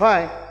you have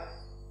defined,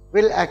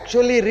 will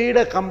actually read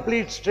a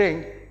complete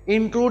string,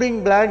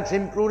 including blanks,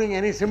 including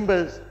any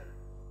symbols,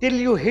 till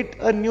you hit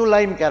a new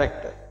line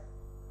character.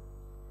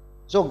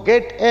 So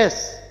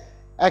getS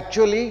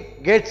actually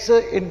gets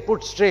an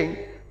input string,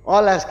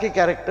 all ASCII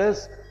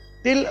characters,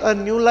 till a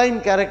new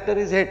line character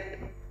is hit.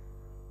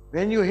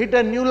 When you hit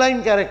a new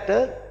line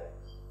character,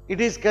 it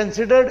is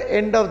considered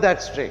end of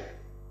that string.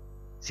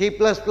 C++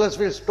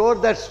 will store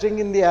that string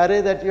in the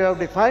array that you have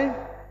defined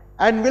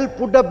and will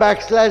put a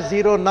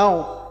 \0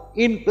 now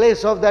in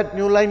place of that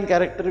new line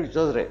character which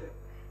was read.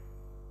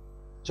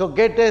 So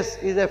getS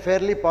is a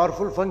fairly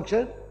powerful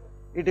function.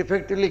 It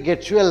effectively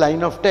gets you a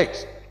line of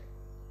text.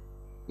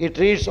 It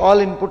reads all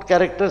input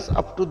characters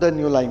up to the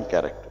new line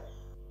character.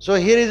 So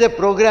here is a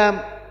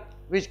program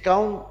which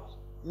counts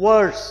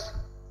words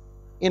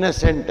in a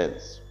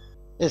sentence.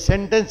 A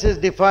sentence is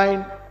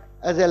defined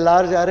as a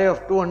large array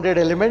of 200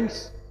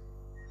 elements.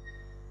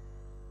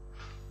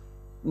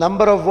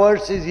 Number of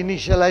words is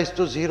initialized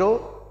to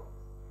 0.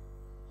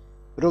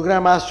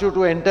 Program asks you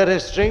to enter a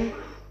string,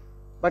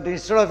 but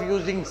instead of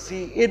using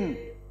cin,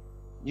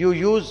 you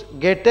use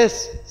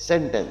getS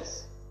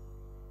sentence.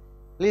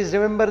 Please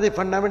remember the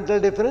fundamental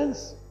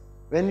difference.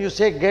 When you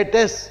say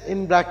getS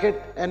in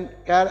bracket and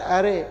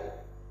array,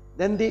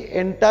 then the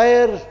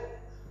entire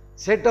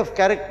set of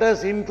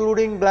characters,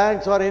 including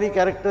blanks or any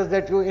characters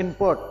that you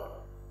input,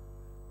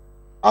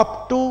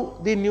 up to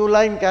the new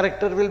line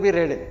character will be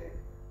read in.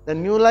 The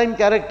new line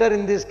character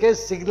in this case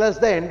signals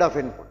the end of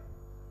input.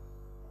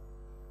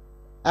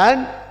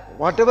 And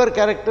whatever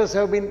characters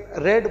have been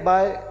read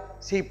by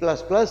C++,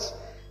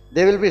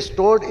 they will be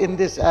stored in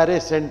this array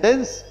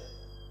sentence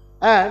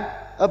and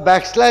a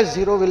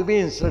 \0 will be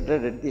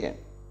inserted at the end.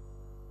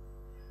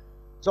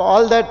 So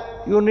all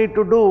that you need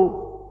to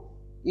do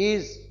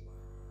is,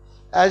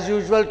 as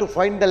usual, to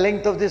find the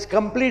length of this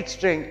complete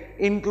string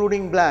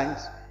including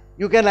blanks.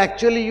 You can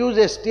actually use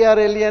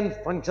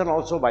strlen function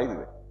also, by the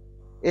way.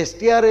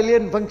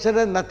 strlen function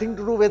has nothing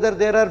to do whether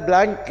there are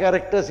blank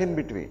characters in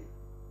between.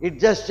 It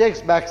just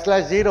checks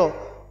 \0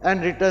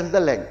 and returns the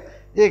length.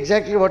 This is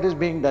exactly what is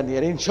being done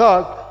here. In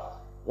short,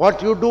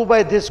 what you do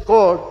by this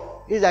code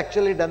is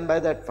actually done by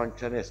that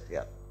function str.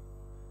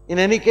 In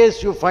any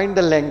case, you find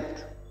the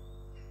length.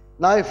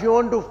 Now if you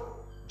want to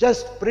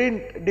just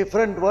print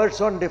different words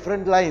on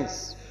different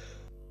lines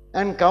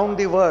and count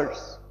the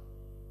words,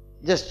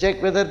 just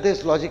check whether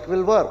this logic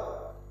will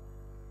work.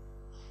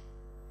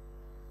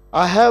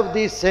 I have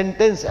the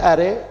sentence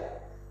array.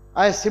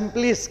 I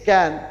simply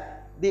scan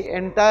the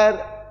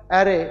entire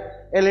array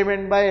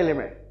element by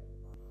element.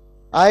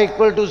 I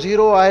equal to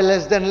 0, I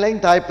less than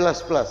length, I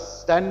plus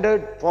plus,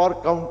 standard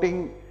for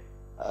counting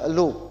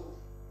loop.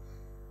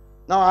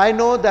 Now I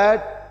know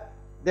that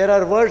there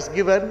are words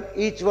given,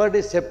 each word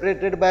is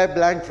separated by a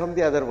blank from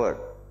the other word.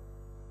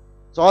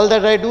 So all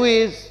that I do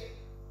is,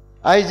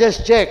 I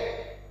just check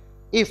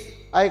if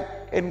I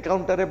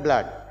encounter a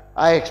blank.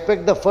 I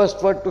expect the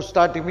first word to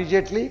start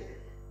immediately.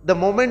 The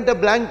moment a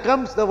blank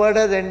comes, the word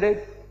has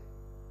ended.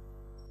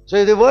 So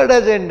if the word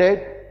has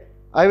ended,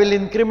 I will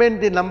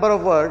increment the number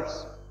of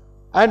words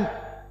and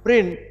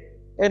print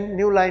a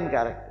new line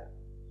character.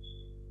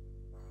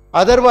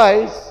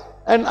 Otherwise,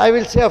 and I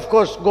will say, of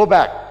course, go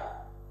back.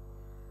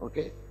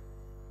 Okay.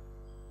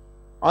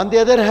 On the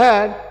other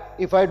hand,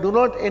 if I do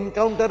not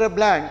encounter a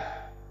blank,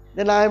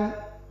 then I am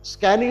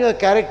scanning a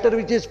character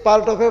which is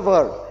part of a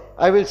word.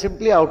 I will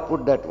simply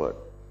output that word,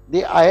 the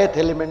ith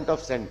element of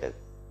sentence.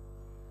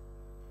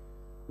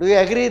 Do you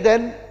agree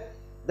then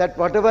that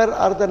whatever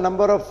are the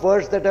number of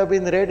words that have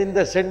been read in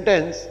the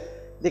sentence,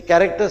 the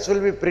characters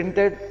will be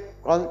printed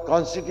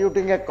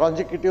constituting a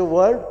consecutive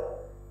word?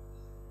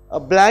 A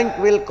blank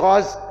will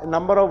cause a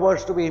number of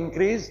words to be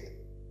increased.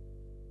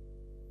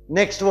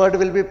 Next word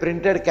will be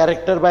printed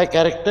character by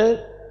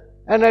character,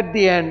 and at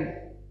the end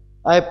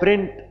I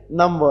print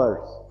num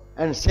words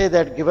and say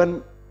that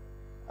given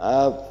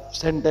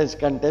sentence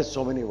contains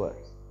so many words.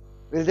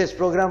 Will this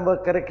program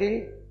work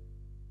correctly?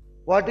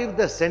 What if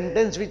the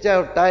sentence which I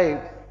have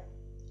typed,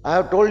 I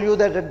have told you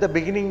that at the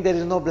beginning there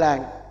is no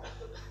blank,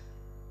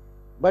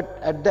 but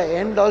at the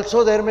end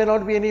also there may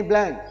not be any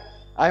blank.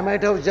 I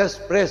might have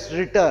just pressed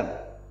return.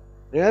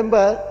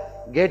 Remember,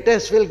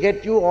 getS will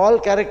get you all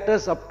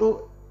characters up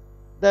to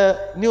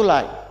the new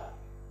line.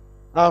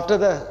 After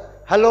the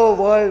hello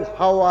world,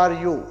 how are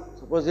you?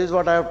 Suppose this is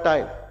what I have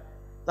typed.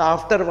 So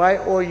after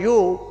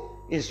YOU,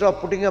 instead of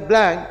putting a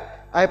blank,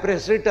 I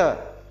press return.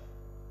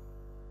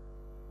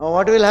 Now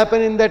what will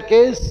happen in that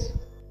case?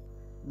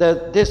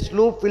 This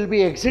loop will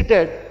be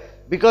exited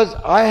because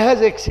I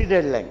has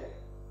exceeded length.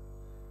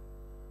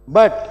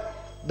 But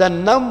the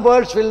num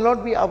words will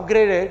not be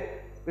upgraded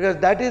because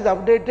that is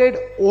updated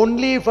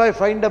only if I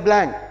find a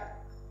blank.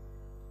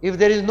 If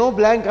there is no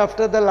blank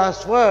after the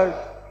last word,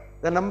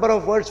 the number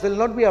of words will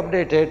not be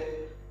updated,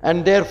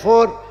 and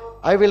therefore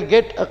I will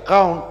get a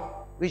count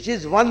which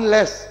is one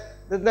less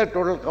than the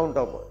total count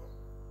of words.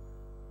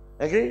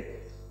 Agreed?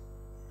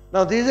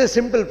 Now this is a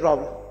simple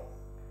problem,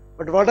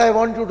 but what I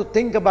want you to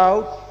think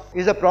about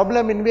is a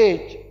problem in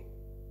which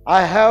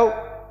I have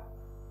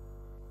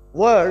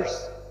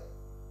words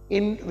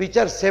in which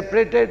are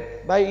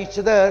separated by each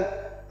other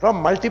from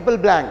multiple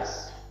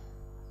blanks.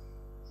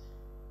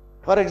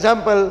 For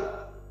example,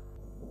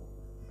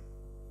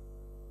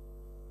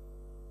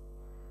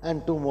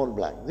 and two more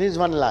blanks. This is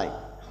one line.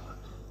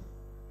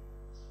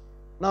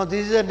 Now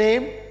this is a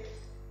name.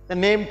 The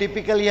name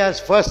typically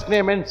has first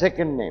name and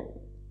second name.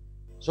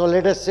 So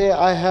let us say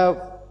I have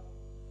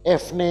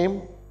F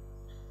name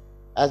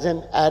as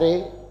an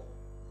array,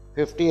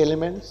 50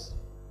 elements.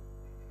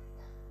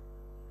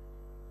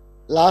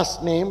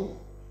 Last name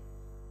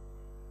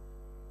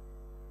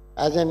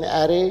as an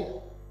array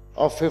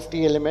of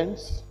 50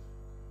 elements.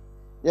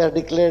 They are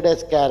declared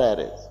as char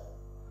arrays.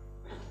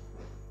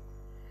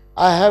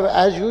 I have,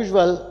 as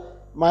usual,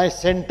 my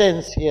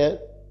sentence here.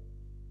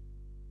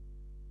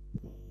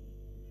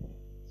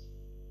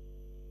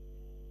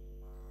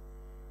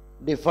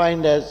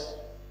 Defined as,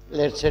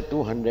 let's say,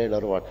 200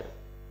 or whatever.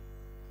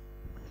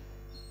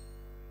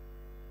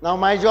 Now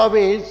my job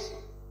is,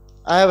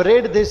 I have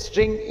read this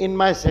string in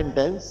my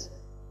sentence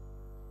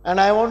and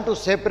I want to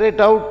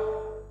separate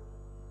out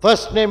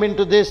first name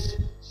into this,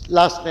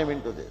 last name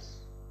into this.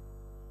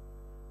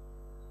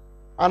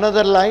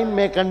 Another line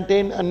may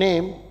contain a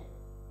name.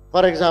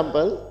 For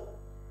example,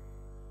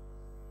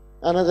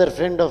 another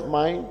friend of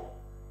mine,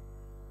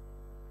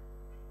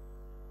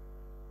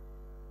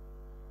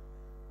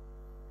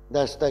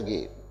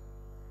 Dastagir.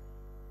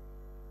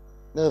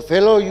 The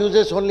fellow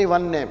uses only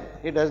one name,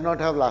 he does not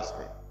have last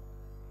name.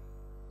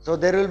 So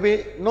there will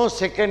be no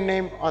second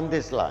name on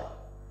this line.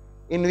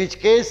 In which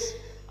case,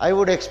 I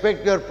would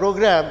expect your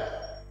program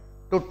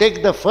to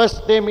take the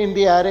first name in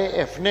the array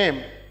F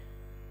name,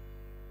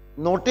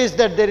 notice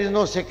that there is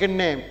no second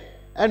name,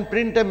 and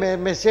print a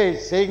message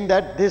saying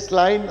that this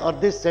line or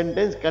this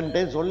sentence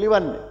contains only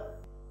one name.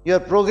 Your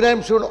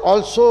program should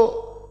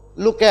also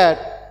look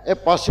at a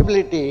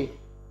possibility.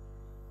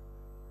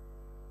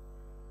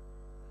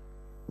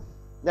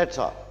 That's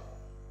all.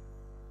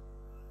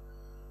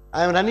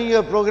 I am running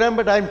your program,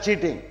 but I am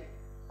cheating.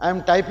 I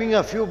am typing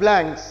a few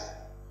blanks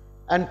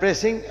and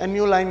pressing a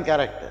new line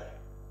character.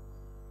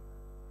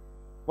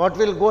 What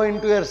will go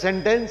into your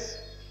sentence?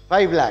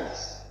 5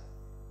 blanks.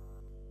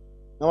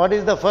 Now what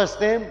is the first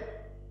name?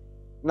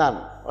 None.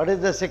 What is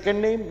the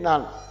second name?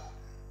 None.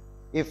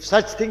 If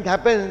such thing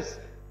happens,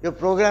 your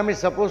program is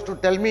supposed to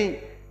tell me,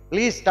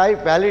 please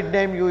type valid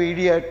name, you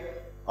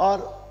idiot,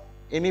 or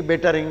any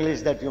better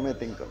English that you may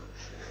think of.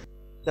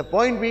 The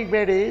point being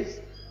made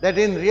is that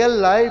in real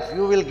life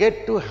you will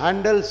get to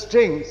handle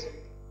strings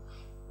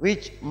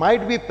which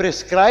might be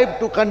prescribed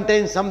to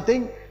contain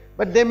something,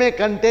 but they may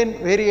contain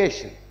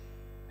variation,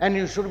 and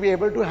you should be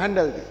able to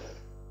handle this.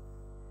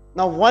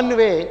 Now one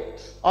way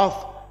of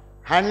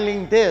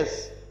handling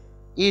this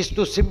is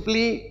to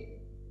simply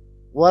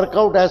work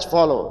out as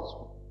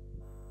follows.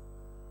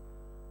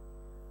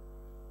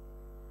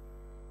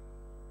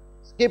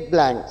 Skip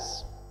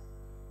blanks.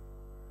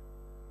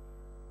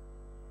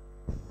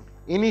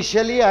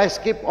 Initially I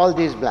skip all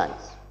these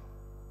blanks.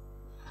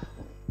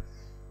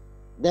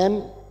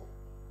 Then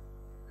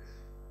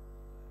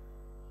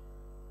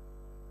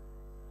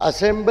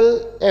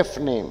assemble F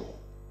name.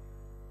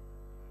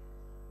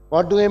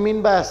 What do I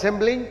mean by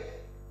assembling?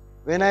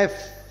 When I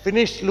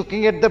finish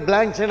looking at the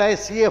blanks and I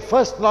see a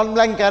first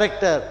non-blank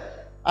character,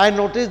 I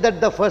notice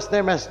that the first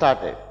name has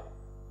started.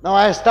 Now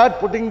I start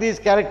putting these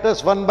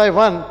characters one by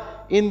one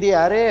in the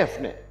array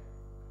F name.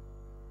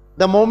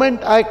 The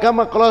moment I come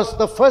across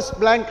the first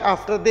blank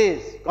after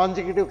these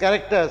consecutive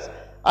characters,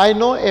 I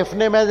know F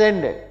name has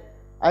ended.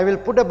 I will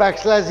put a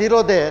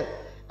 \0 there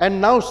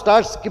and now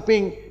start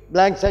skipping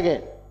blanks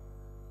again.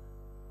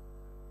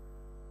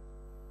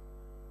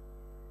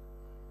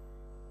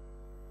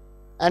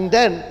 And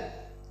then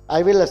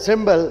I will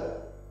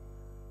assemble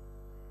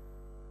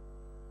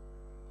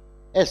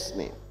S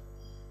name.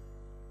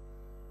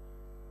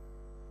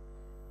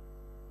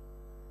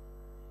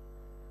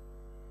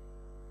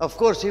 Of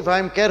course, if I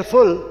am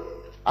careful,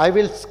 I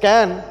will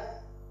scan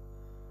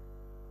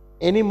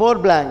any more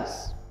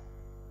blanks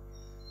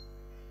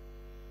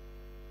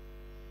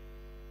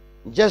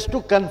just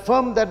to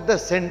confirm that the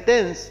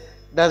sentence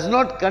does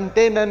not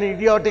contain an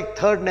idiotic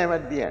third name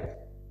at the end.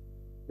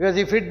 Because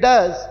if it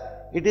does,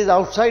 it is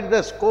outside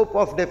the scope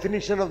of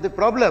definition of the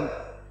problem,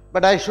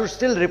 but I should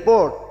still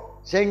report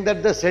saying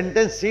that the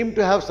sentence seemed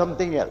to have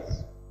something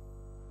else.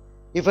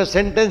 If a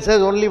sentence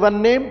has only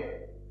one name,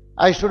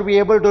 I should be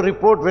able to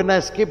report when I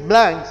skip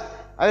blanks,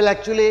 I will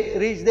actually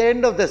reach the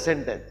end of the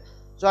sentence.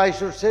 So I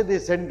should say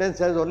this sentence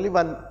has only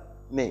one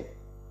name.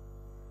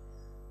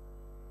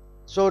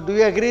 So do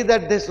you agree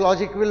that this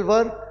logic will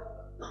work?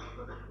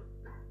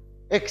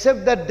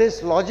 Except that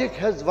this logic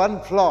has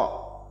one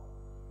flaw.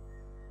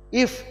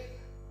 If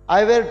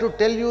I were to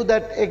tell you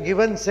that a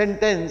given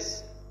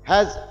sentence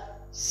has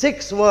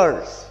 6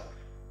 words,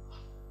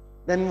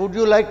 then would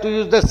you like to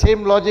use the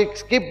same logic?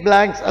 Skip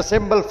blanks,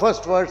 assemble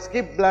first word,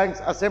 skip blanks,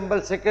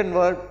 assemble second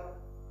word.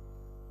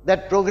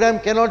 That program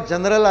cannot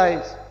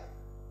generalize.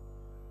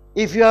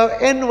 If you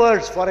have n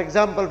words, for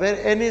example, where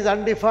n is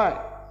undefined,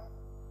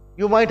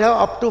 you might have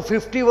up to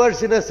 50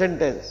 words in a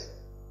sentence.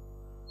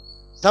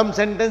 Some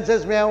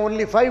sentences may have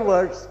only 5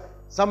 words,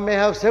 some may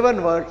have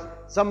 7 words,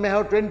 some may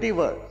have 20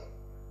 words.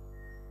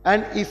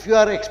 And if you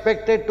are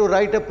expected to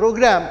write a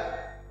program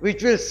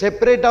which will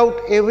separate out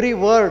every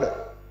word,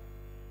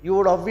 you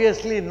would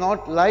obviously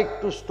not like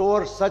to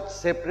store such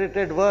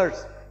separated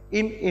words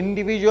in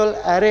individual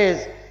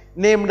arrays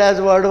named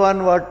as word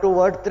 1, word 2,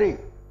 word 3.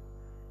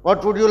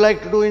 What would you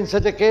like to do in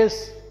such a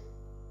case?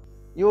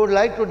 You would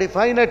like to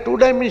define a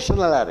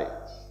 2-dimensional array.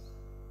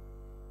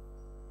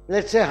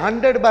 Let's say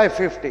 100 by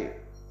 50,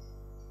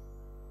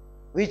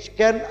 which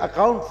can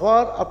account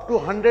for up to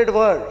 100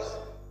 words,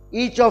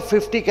 each of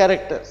 50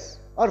 characters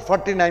or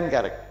 49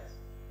 characters.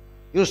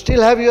 You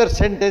still have your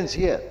sentence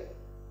here.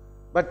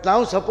 But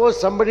now suppose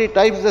somebody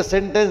types the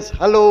sentence,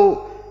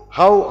 hello,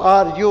 how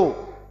are you,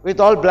 with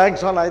all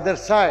blanks on either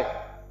side.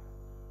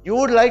 You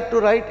would like to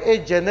write a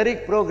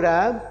generic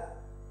program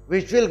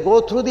which will go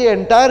through the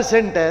entire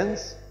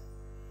sentence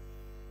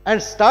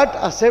and start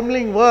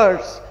assembling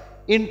words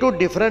into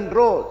different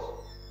rows.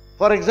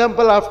 For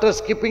example, after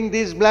skipping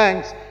these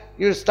blanks,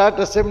 you start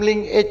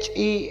assembling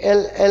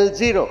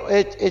HELL0,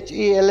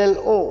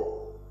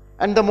 HELLO.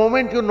 And the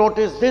moment you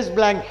notice this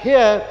blank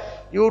here,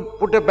 you would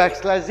put a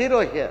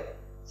 \0 here,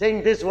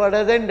 saying this word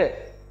has ended.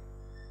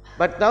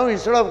 But now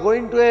instead of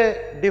going to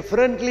a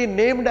differently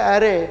named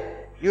array,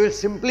 you will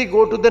simply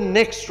go to the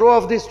next row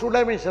of this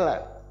 2-dimensional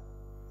array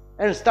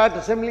and start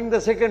assembling the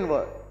second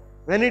word.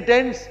 When it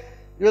ends,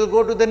 you will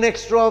go to the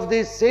next row of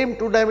this same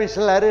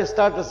two-dimensional array,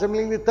 start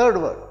assembling the third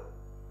word.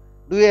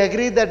 Do you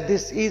agree that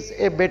this is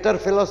a better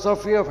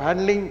philosophy of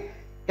handling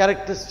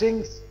character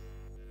strings?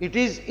 It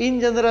is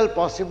in general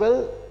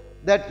possible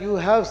that you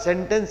have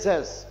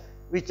sentences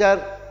which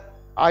are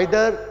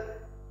either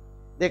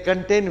they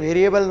contain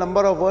variable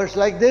number of words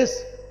like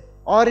this,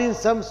 or in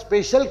some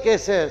special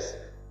cases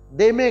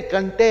they may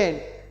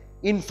contain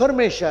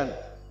information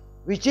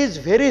which is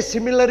very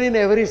similar in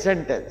every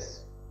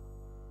sentence,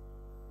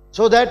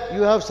 so that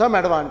you have some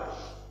advantage.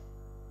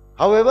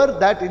 However,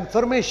 that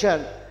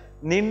information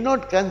need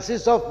not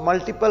consist of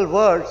multiple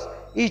words,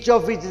 each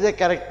of which is a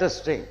character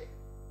string.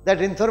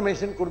 That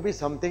information could be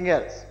something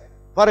else.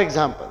 For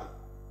example,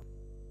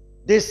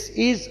 this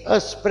is a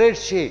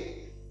spreadsheet.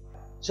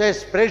 So a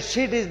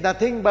spreadsheet is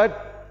nothing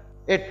but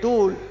a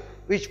tool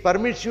which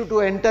permits you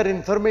to enter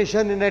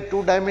information in a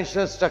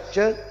two-dimensional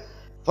structure.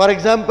 For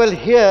example,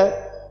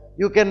 here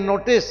you can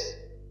notice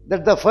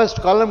that the first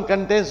column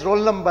contains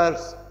roll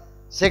numbers,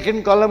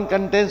 second column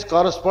contains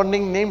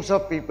corresponding names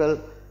of people,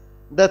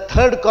 the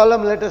third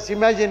column, let us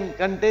imagine,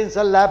 contains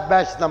a lab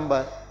batch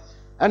number,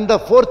 and the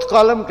fourth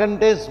column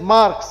contains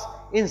marks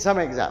in some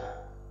exam.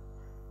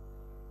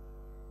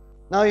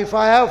 Now, if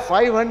I have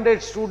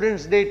 500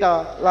 students'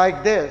 data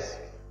like this,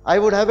 I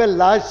would have a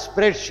large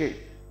spreadsheet.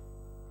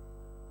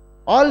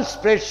 All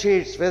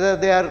spreadsheets, whether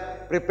they are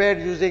prepared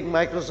using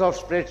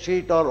Microsoft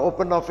Spreadsheet or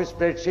OpenOffice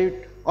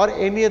Spreadsheet or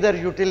any other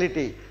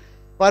utility,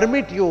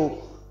 permit you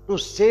to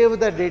save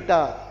the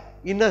data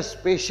in a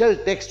special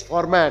text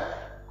format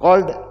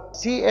called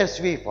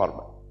CSV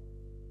format.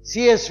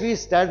 CSV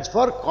stands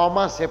for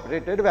comma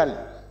separated value.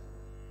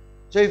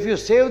 So if you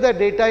save the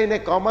data in a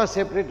comma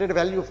separated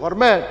value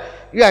format,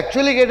 you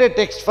actually get a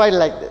text file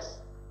like this.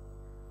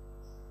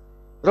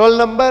 Roll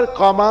number,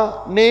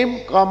 comma,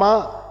 name,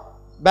 comma,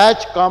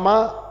 batch,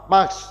 comma,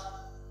 marks.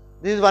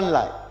 This is one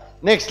line.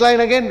 Next line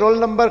again, roll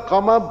number,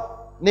 comma,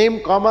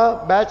 name,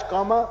 comma, batch,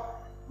 comma,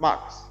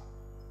 marks.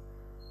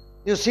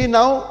 You see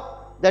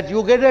now that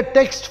you get a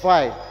text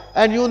file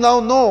and you now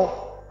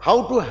know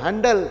how to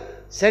handle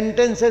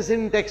sentences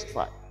in text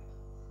file.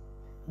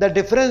 The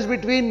difference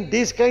between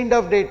this kind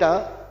of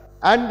data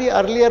and the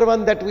earlier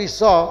one that we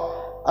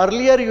saw,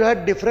 earlier you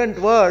had different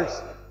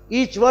words,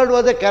 each word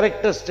was a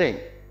character string.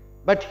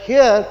 But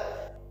here,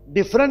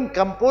 different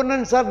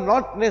components are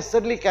not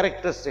necessarily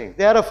character strings.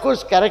 They are of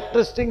course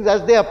character strings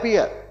as they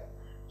appear.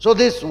 So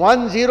this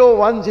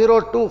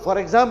 10102, for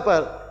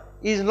example,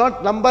 is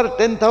not number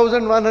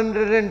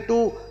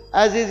 10,102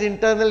 as is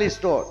internally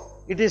stored.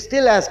 It is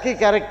still ASCII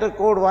character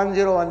code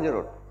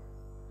 10102.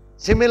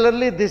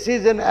 Similarly, this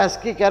is an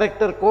ASCII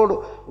character code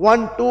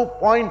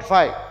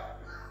 12.5.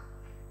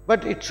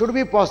 But it should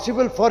be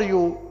possible for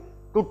you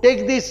to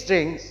take these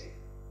strings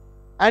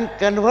and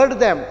convert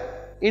them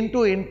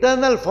into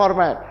internal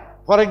format.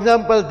 For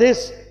example,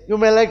 this you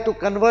may like to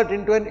convert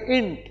into an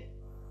int.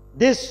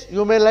 This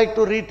you may like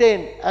to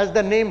retain as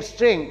the name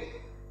string.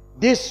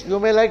 This you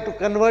may like to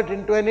convert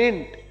into an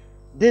int.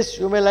 This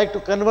you may like to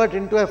convert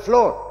into a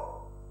float.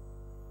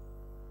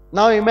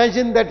 Now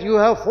imagine that you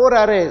have 4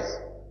 arrays.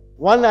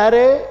 One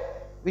array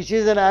which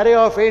is an array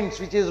of ints,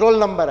 which is roll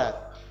number array.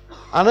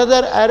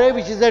 Another array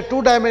which is a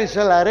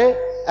two-dimensional array,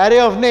 array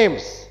of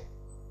names.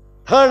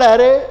 Third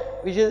array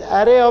which is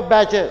array of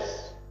batches.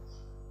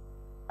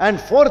 And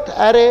fourth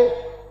array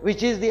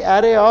which is the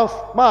array of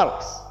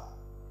marks.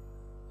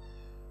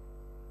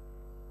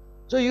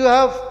 So you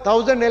have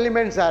 1000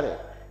 elements array.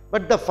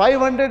 But the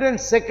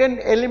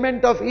 502nd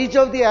element of each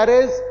of the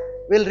arrays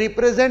will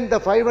represent the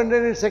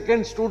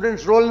 502nd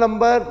student's roll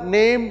number,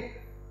 name,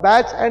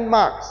 batch and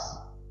marks.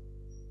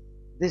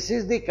 This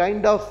is the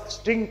kind of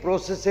string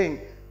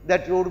processing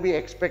that you would be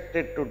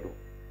expected to do.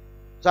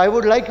 So I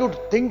would like you to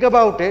think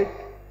about it.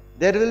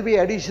 There will be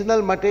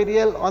additional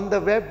material on the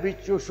web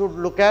which you should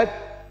look at,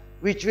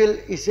 which will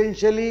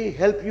essentially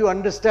help you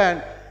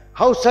understand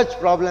how such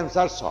problems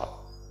are solved.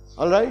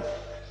 All right?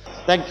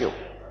 Thank you.